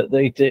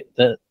they did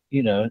that,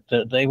 you know,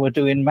 that they were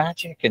doing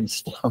magic and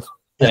stuff.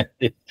 Yeah.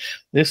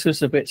 This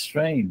was a bit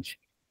strange.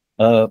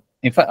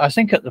 In fact, I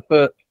think at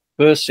the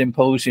first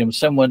symposium,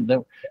 someone,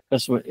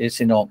 because it's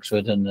in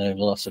Oxford and there are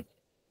lots of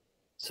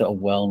sort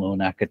of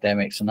well-known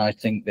academics, and I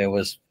think there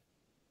was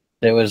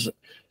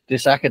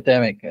this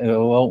academic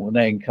who won't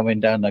name coming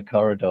down the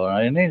corridor,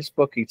 and in his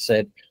book he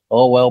said,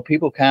 "Oh well,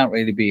 people can't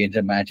really be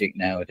into magic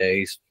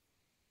nowadays.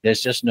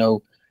 There's just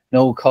no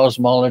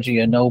cosmology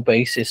and no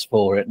basis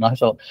for it." And I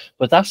thought,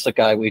 but that's the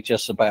guy we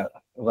just about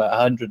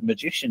 100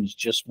 magicians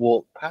just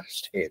walked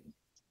past him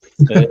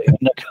in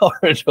the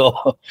corridor.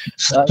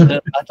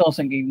 I don't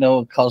think he'd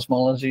know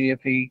cosmology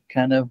if he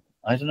kind of,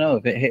 I don't know,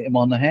 if it hit him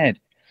on the head.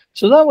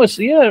 So that was,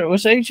 yeah, it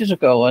was ages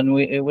ago, and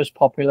it was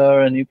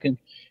popular, and you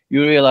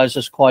realize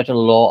there's quite a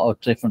lot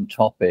of different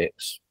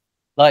topics.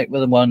 Like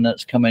with the one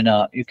that's coming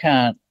up,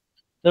 there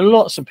are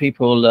lots of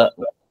people that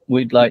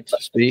we'd like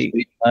to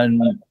speak,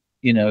 and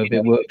you know, if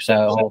it works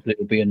out, hopefully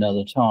it'll be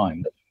another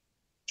time.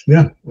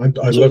 Yeah, I'd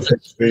love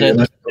it to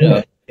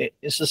be.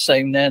 It's the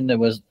same then. There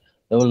were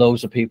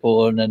loads of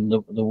people, and then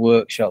the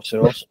workshops.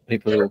 There are also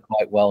people who are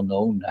quite well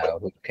known now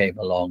who came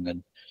along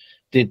and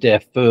did their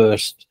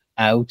first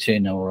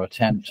outing or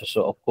attempt to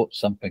sort of put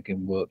something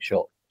in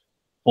workshop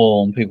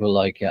form. People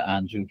like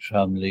Andrew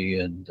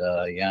Trumley and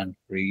Jan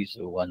Fries,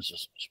 the ones that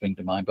spring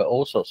to mind, but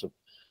all sorts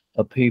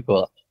of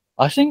people.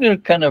 I think there are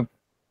kind of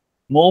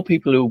more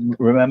people who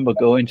remember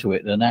going to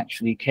it than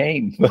actually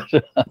came.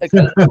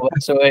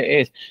 So it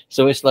is.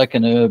 So it's like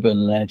an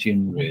urban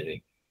legend,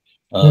 really.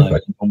 In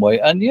one way.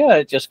 And yeah,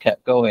 it just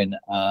kept going.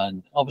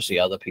 And obviously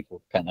other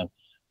people kind of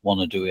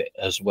want to do it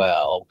as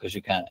well, because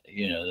you can't,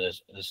 you know,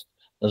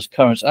 there's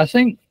currents. I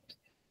think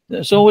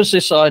there's always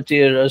this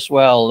idea as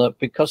well that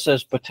because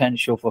there's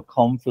potential for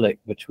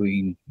conflict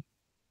between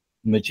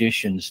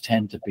magicians,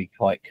 tend to be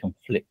quite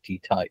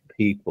conflicty type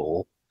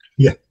people.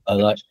 Yeah.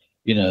 Like,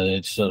 you know,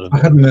 it's sort of, I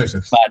hadn't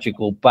noticed,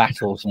 magical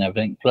battles and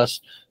everything,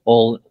 plus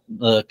all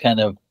the kind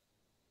of,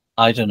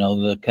 I don't know,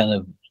 the kind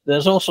of,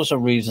 there's all sorts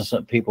of reasons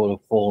that people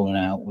have fallen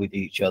out with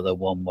each other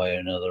one way or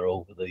another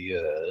over the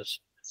years.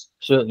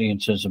 Certainly in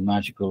terms of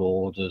magical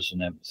orders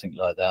and everything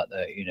like that,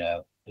 you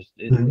know,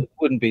 it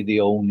wouldn't be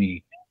the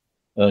only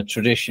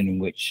tradition in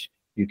which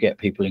you get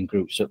people in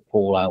groups that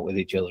fall out with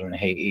each other and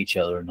hate each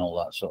other and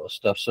all that sort of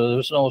stuff. So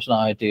there's always an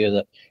idea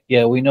that,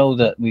 yeah, we know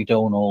that we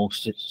don't all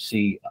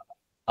see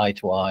eye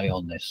to eye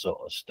on this sort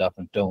of stuff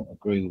and don't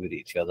agree with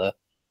each other,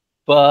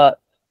 but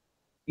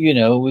you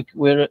know,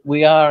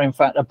 we are in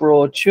fact a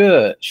broad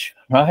church,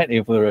 right?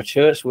 If we're a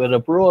church, we're a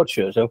broad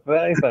church, a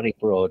very, very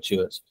broad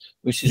church,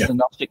 which is the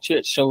Gnostic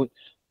church. So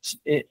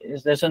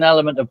there's an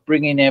element of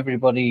bringing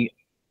everybody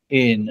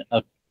in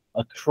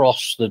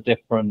across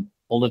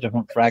all the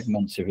different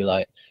fragments, if you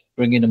like,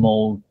 bringing them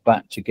all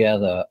back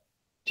together,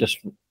 just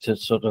to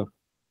sort of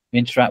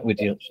interact with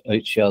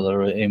each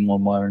other in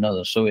one way or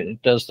another. So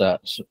it does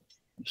that.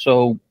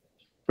 So,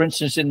 for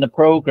instance, in the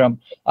program,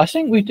 I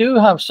think we do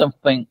have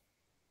something.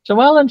 So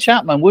Alan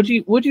Chapman, would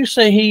you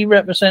say he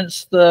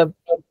represents the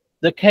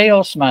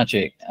chaos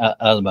magic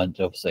element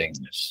of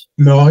things?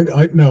 No,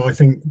 I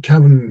think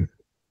Kevin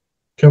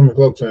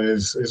McLaughlin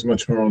is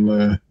much more on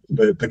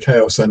the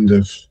chaos end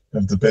of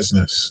the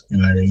business. You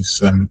know, he's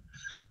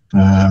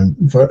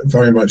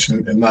very much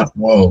in that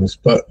world,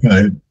 but you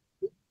know,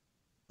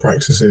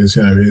 practices,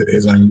 you know,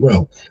 his own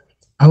will.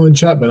 Alan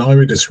Chapman, I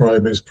would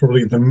describe as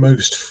probably the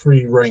most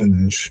free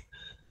range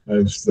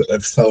of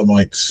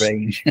Thelemites.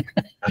 Range.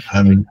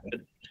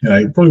 You know,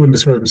 he probably wouldn't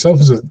describe himself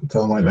as a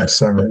Thelemite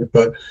necessarily,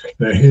 but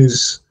you know,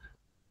 his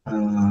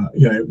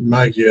you know,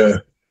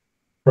 Magia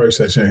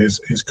process, you know,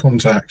 his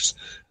contact,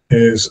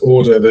 his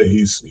order that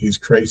he's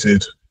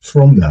created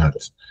from that,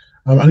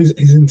 and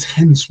his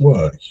intense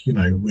work, you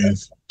know,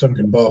 with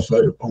Duncan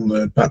Barfoot on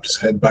the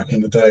Baptist Head back in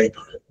the day,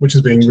 which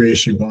is being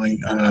reissued by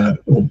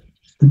or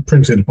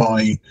printed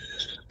by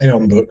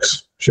Aeon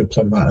Books. Should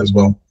plug that as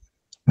well.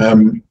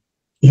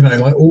 You know,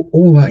 like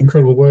all that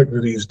incredible work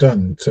that he's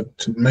done to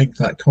make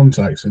that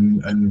contact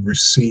and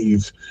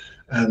receive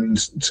and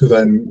to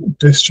then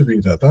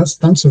distribute that.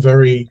 That's a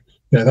very,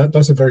 you know,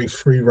 that's a very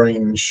free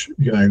range,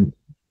 you know,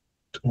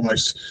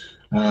 almost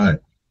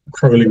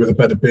Crowley with a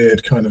better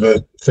beard kind of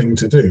a thing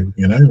to do.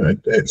 You know,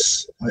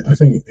 I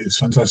think it's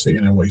fantastic. You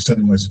know what he's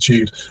done and what he's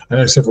achieved. I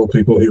know several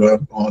people who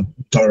are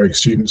direct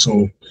students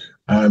or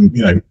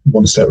you know,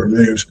 one step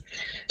removed,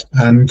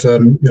 and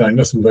you know,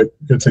 nothing but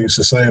good things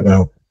to say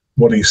about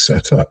what he's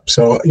set up.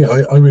 So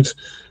yeah,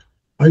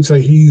 I'd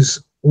say he's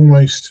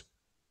almost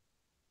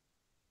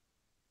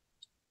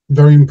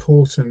very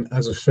important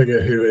as a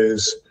figure who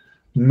is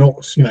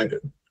not, you know,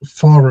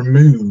 far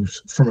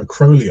removed from a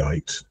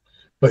Crowleyite,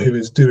 but who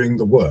is doing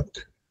the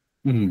work.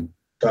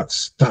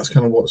 That's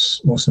kind of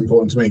what's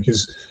important to me,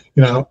 because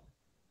you know,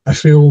 I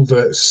feel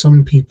that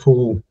some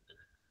people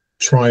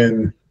try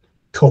and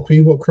copy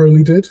what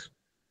Crowley did,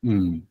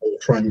 or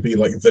try and be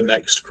like the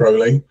next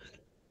Crowley.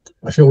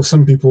 I feel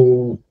some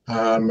people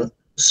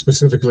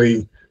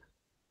specifically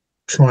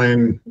try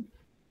and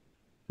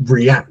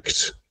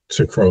react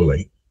to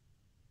Crowley.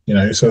 You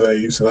know, so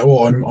they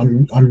well,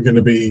 I'm going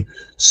to be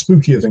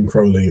spookier than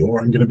Crowley, or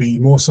I'm going to be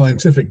more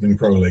scientific than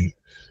Crowley.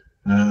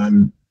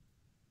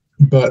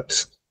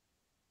 But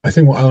I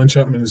think what Alan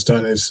Chapman has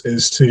done is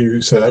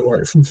to say, all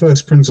right, from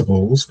first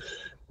principles,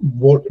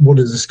 what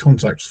is this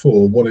contact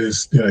for? What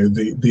is, you know,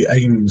 the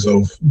aims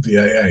of the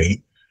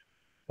AA?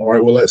 All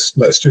right, well,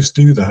 let's just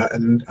do that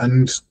and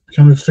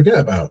kind of forget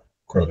about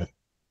Crowley.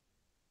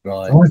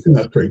 Right. I think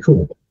that's pretty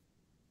cool.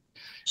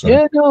 So.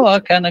 Yeah, no, I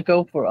kind of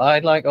go for. I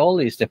like all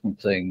these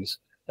different things.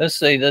 Let's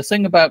see. The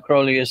thing about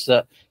Crowley is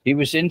that he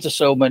was into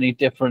so many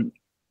different,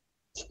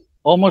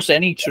 almost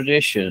any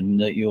tradition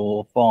that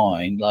you'll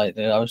find. Like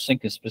I was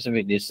thinking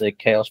specifically, say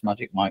chaos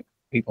magic.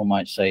 People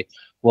might say,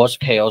 what's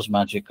chaos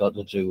magic got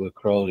to do with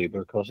Crowley?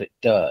 Because it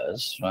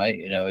does, right?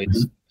 You know,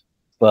 it's.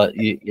 But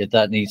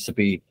that needs to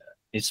be.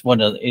 It's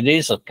one of. It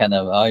is a kind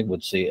of. I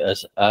would see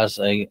it as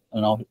an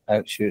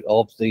offshoot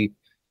of the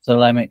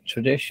Thelemic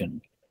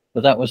tradition.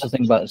 But that was the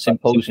thing about the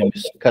symposium,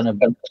 is kind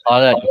of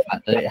highlight the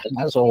fact that it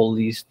has all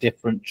these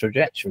different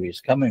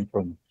trajectories coming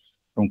from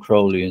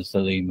Crowley and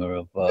Thelema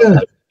of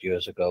 100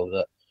 years ago.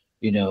 That,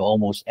 you know,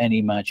 almost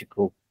any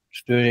magical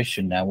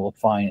tradition now will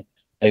find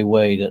a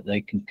way that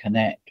they can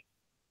connect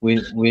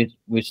with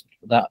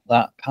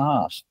that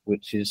past,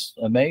 which is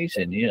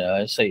amazing. You know,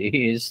 I say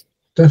he is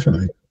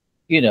definitely.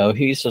 You know,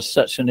 he's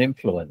such an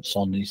influence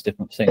on these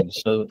different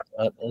things. So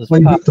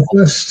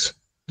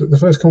the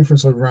first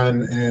conference I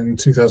ran in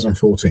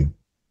 2014.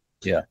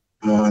 Yeah.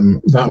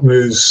 That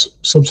was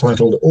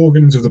subtitled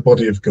 "Organs of the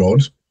Body of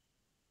God."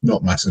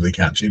 Not massively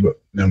catchy,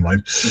 but never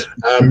mind.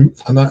 And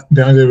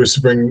the idea was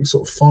to bring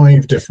sort of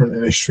 5 different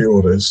initiatory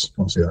orders.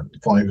 Obviously,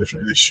 5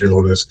 different initiatory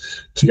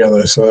orders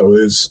together. So that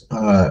was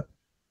the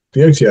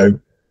OTO,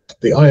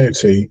 the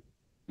IoT,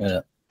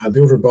 the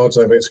Order of Bards,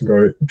 Ovates,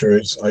 and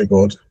Druids,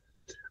 IBOD,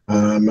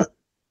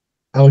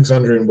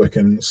 Alexandrian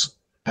Wiccans,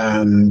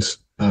 and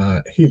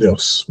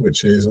Helios,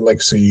 which is a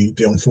legacy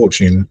Dion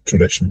Fortune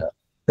tradition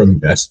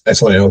from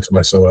SIL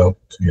to SOL.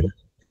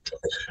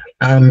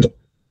 And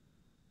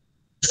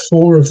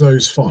 4 of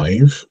those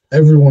 5,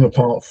 everyone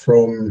apart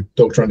from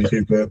Dr. Andy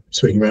Cooper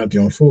speaking about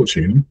Dion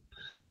Fortune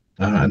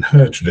and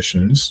her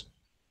traditions,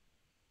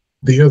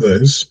 the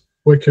others,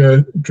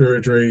 Wicca,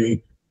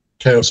 Druidry,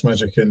 Chaos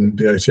Magic, and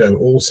the OTO,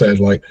 all said,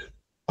 like,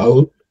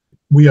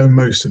 we owe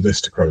most of this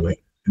to Crowley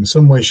in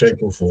some way,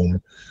 shape, or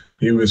form.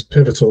 He was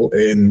pivotal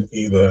in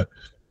either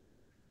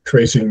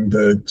creating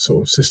the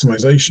sort of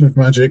systemization of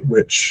magic,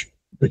 which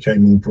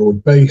became more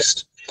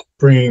broad-based,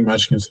 bringing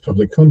magic into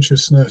public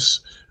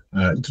consciousness,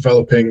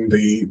 developing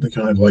the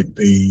kind of like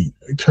the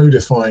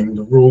codifying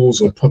the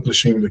rules or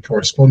publishing the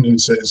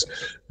correspondences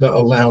that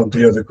allowed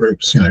the other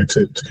groups, you know,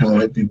 to kind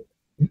of like be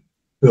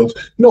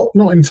built, not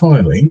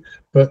entirely,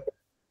 but,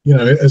 you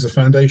know, as a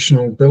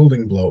foundational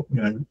building block.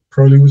 You know,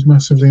 Crowley was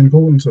massively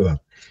important to that.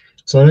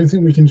 So I don't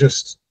think we can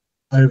just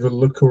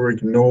overlook or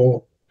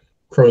ignore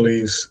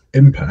Crowley's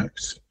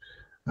impact.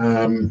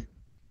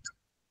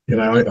 You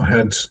know, I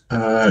had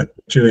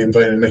Julian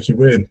Vane and Nicky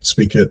Weird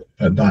speak at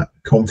that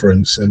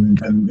conference and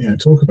you know,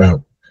 talk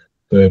about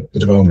the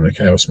development of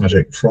chaos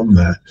magic from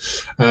there.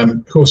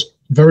 Of course,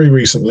 very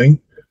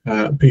recently,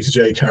 Peter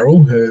J.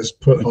 Carroll has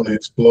put on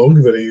his blog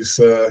that he's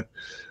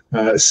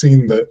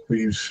seen that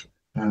we've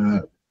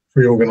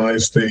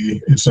reorganized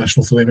the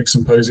International Thelemic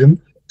Symposium,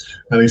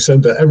 and he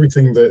said that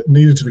everything that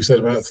needed to be said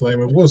about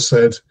Thelema was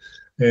said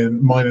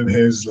in mine and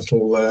his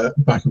little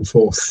back and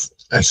forth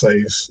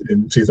essays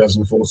in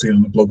 2014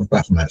 on the blog of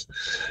Baphomet,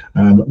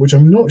 which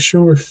I'm not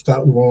sure if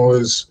that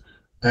was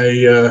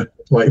a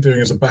like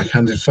doing us a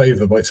backhanded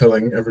favour by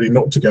telling everybody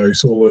not to go,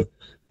 so all the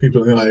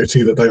people in the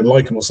IoT that don't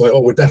like him will say, oh,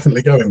 we're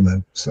definitely going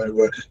then.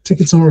 So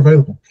tickets are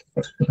available.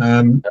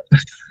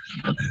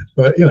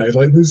 But, you know,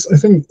 like there's, I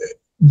think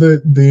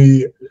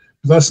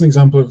that's an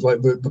example of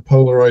like the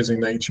polarizing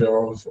nature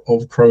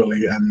of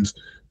Crowley and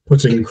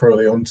putting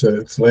Crowley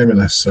onto Thelema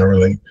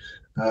necessarily.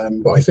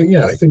 But I think,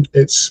 yeah, I think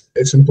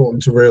it's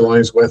important to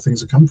realize where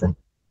things have come from.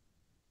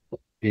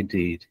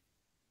 Indeed.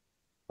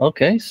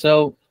 Okay,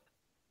 so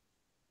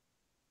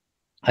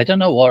I don't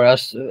know what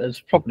else. It's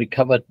probably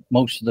covered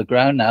most of the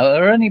ground now. Are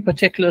there any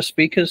particular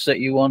speakers that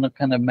you want to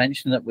kind of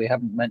mention that we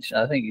haven't mentioned?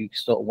 I think you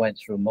sort of went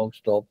through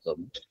most of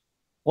them.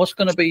 What's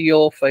going to be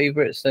your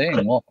favorite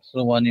thing? What's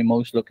the one you're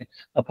most looking,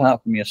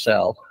 apart from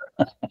yourself?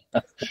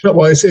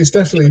 Well, it's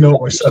definitely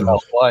not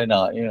myself. Why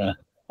not? Yeah.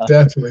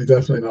 Definitely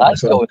not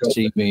myself. I'd go and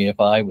see me if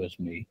I was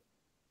me.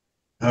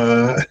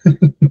 Yeah.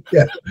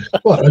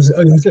 Well, as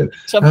I said,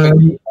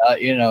 something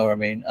you know what I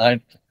mean.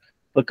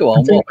 But go on.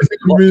 I think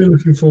I'm really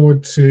looking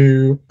forward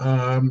to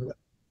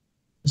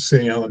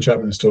seeing Alan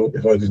Chapman's talk,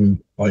 if I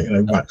didn't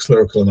wax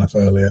lyrical enough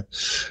earlier,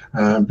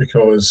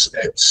 because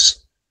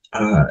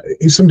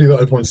he's somebody that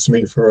I've wanted to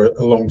meet for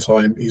a long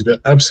time. He's been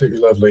absolutely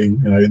lovely,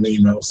 in the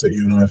emails that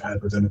you and I have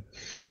had with him.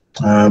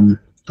 I'm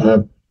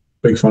a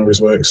big fan of his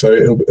work, so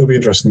it'll be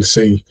interesting to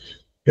see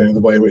the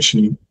way in which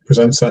he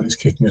presents that and he's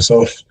kicking us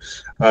off.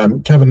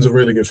 Kevin's a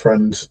really good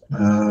friend,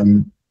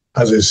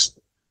 as is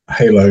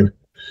Halo.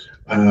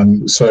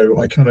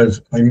 So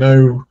I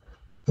know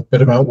a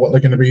bit about what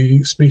they're going to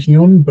be speaking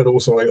on, but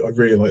also I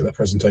really like their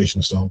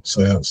presentation style,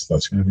 so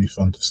that's going to be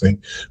fun to see.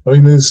 I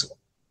mean, there's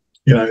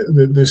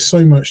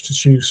so much to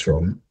choose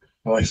from.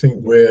 I think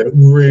we're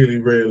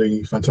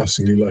really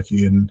fantastically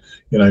lucky in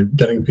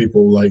getting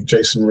people like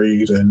Jason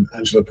Reed and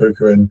Angela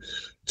Puka in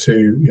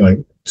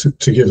to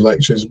give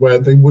lectures where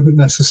they wouldn't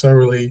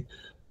necessarily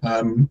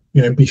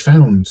be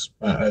found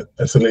at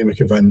a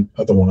Thelemic event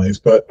otherwise,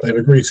 but they've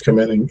agreed to come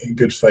in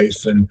good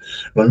faith, and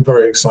I'm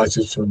very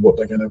excited for what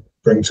they're going to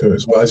bring to it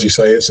as well. As you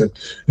say,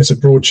 it's a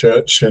broad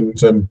church,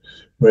 and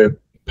we're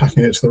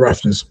packing it to the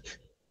rafters.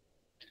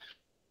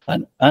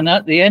 And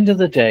at the end of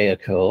the day,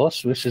 of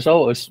course, which is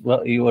always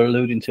what you were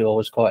alluding to,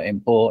 always quite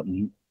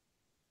important,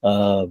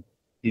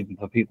 even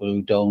for people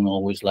who don't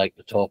always like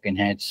the talking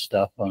head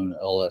stuff and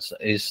all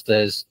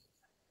that,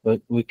 but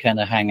we kind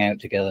of hang out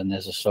together and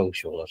there's a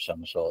social of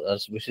some sort,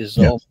 which is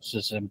almost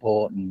as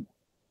important,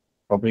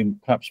 probably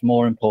perhaps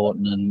more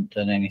important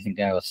than anything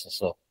else.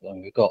 So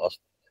we've got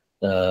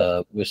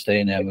we're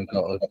staying there. We've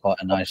got quite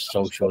a nice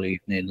social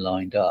evening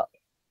lined up.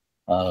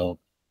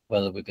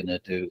 Whether we're going to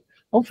do.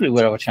 Hopefully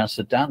we'll have a chance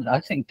to dance. I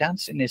think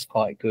dancing is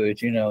quite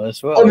good,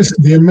 as well.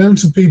 Honestly, the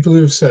amount of people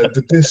who have said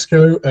the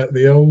disco at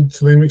the old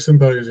Thelemic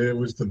Symposium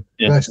was the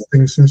best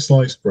thing since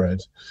sliced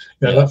bread.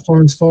 That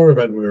Foreign Far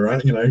event we were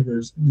at,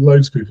 there's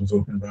loads of people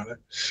talking about it.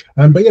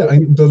 But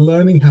the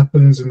learning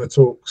happens in the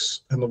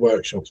talks and the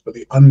workshops, but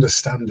the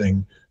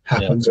understanding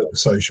happens at the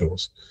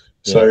socials.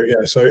 So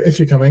so if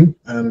you're coming,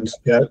 and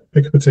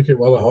pick up a ticket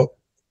while they're hot,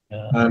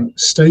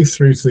 stay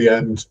through to the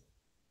end.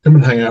 Come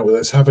and hang out with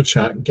us, have a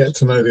chat, get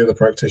to know the other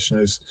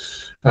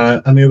practitioners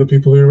and the other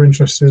people who are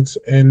interested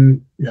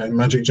in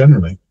magic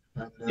generally.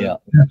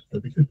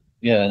 That'd be good.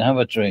 Yeah, and have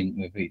a drink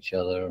with each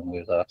other and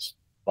with us.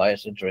 Buy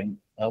us a drink,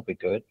 that'll be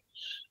good.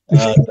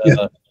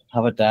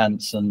 Have a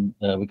dance, and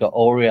we've got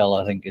Oriel,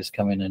 I think, is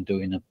coming and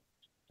doing a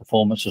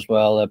performance as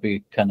well. There'll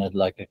be kind of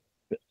like a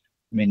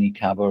mini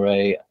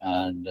cabaret,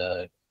 and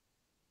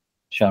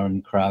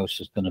Sharon Krause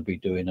is going to be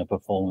doing a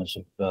performance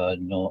of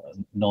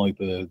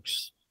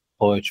Neuberg's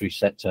poetry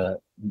set to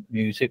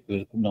music,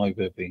 with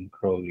Neuberg being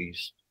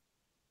Crowley's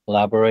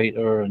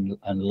collaborator and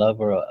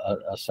lover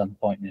at some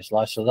point in his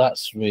life. So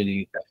that's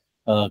really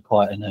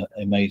quite an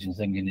amazing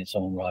thing in its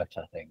own right,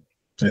 I think.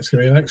 It's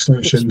going to be an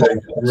excellent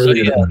shindig.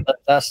 Really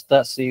that's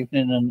the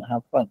evening, and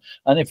have fun.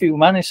 And if you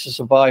manage to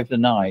survive the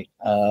night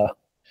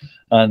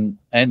and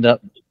end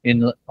up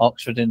in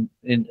Oxford in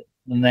the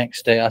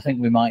next day, I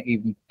think we might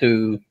even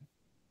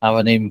have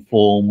an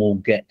informal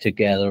get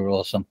together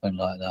or something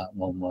like that,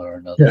 one way or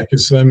another. Yeah,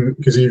 because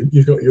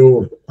you've got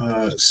your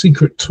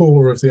secret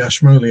tour of the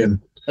Ashmolean.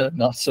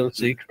 Not so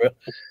secret.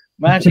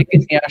 Magic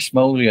in the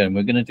Ashmolean.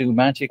 We're going to do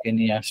magic in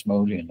the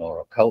Ashmolean, or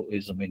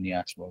occultism in the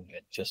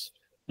Ashmolean. Just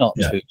not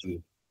too,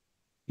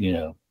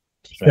 Yeah,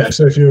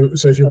 so if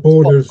you're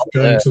bored of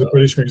going to the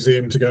British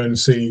Museum to go and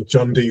see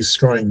John Dee's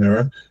scrying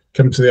mirror,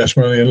 come to the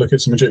Ashmolean and look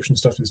at some Egyptian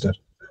stuff instead.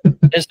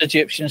 There's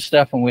Egyptian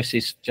stuff, and we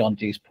see John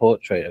Dee's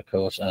portrait, of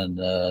course, and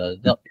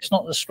it's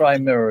not the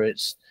scrying mirror,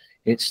 it's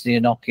the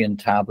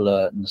Enochian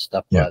tablet and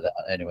stuff like that.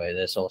 Anyway,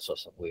 there's all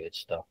sorts of weird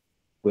stuff.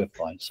 We'll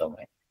find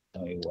something.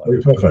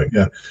 Perfect.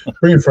 Yeah,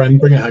 bring a friend,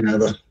 bring a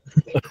hangover.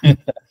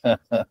 All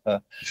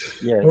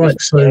right.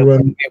 So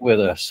get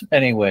with us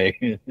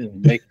anyway.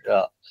 Make it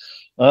up.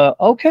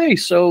 Okay.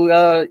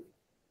 So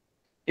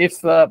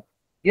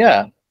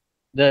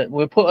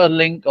we'll put a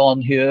link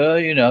on here.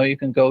 You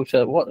can go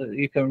to what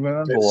you can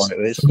remember what it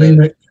is.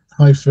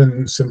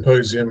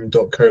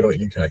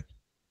 Thelemic-symposium.co.uk.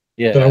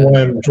 Yeah. Don't know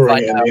why I'm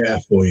drawing it in the air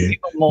for you.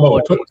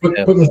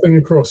 Put the thing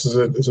across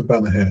as a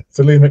banner here.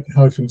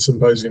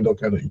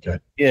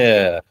 Thelemic-symposium.co.uk.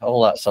 Yeah,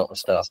 all that sort of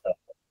stuff.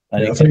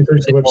 And I think through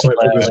to the website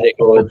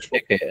for this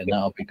ticket, and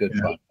that'll be good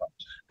fun.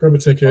 Grab a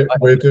ticket.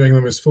 We're doing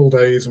them as full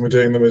days, and we're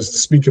doing them as the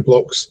speaker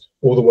blocks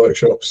or the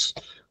workshops,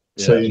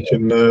 so you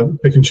can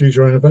pick and choose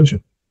your own adventure.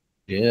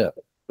 Yeah,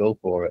 go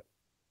for it.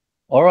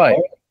 All right.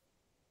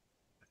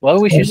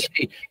 Well, we should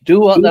say, do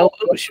what thou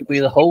wilt should be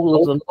the whole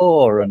of the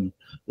law, and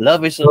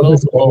love is the law.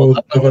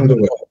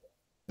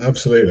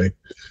 Absolutely.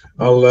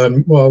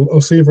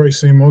 I'll see you very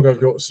soon, Mogg. I've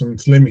got some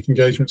Thelemic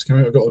engagements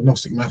coming. I've got a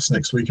Gnostic Mass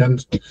next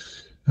weekend,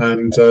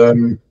 and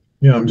I'm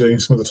doing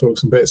some other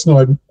talks and bits. No,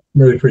 I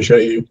really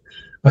appreciate you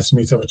asking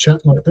me to have a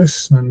chat like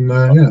this, and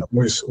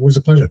always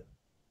a pleasure.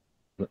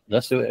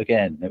 Let's do it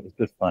again. It was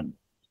good fun.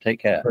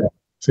 Take care.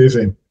 See you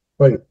soon.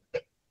 Bye.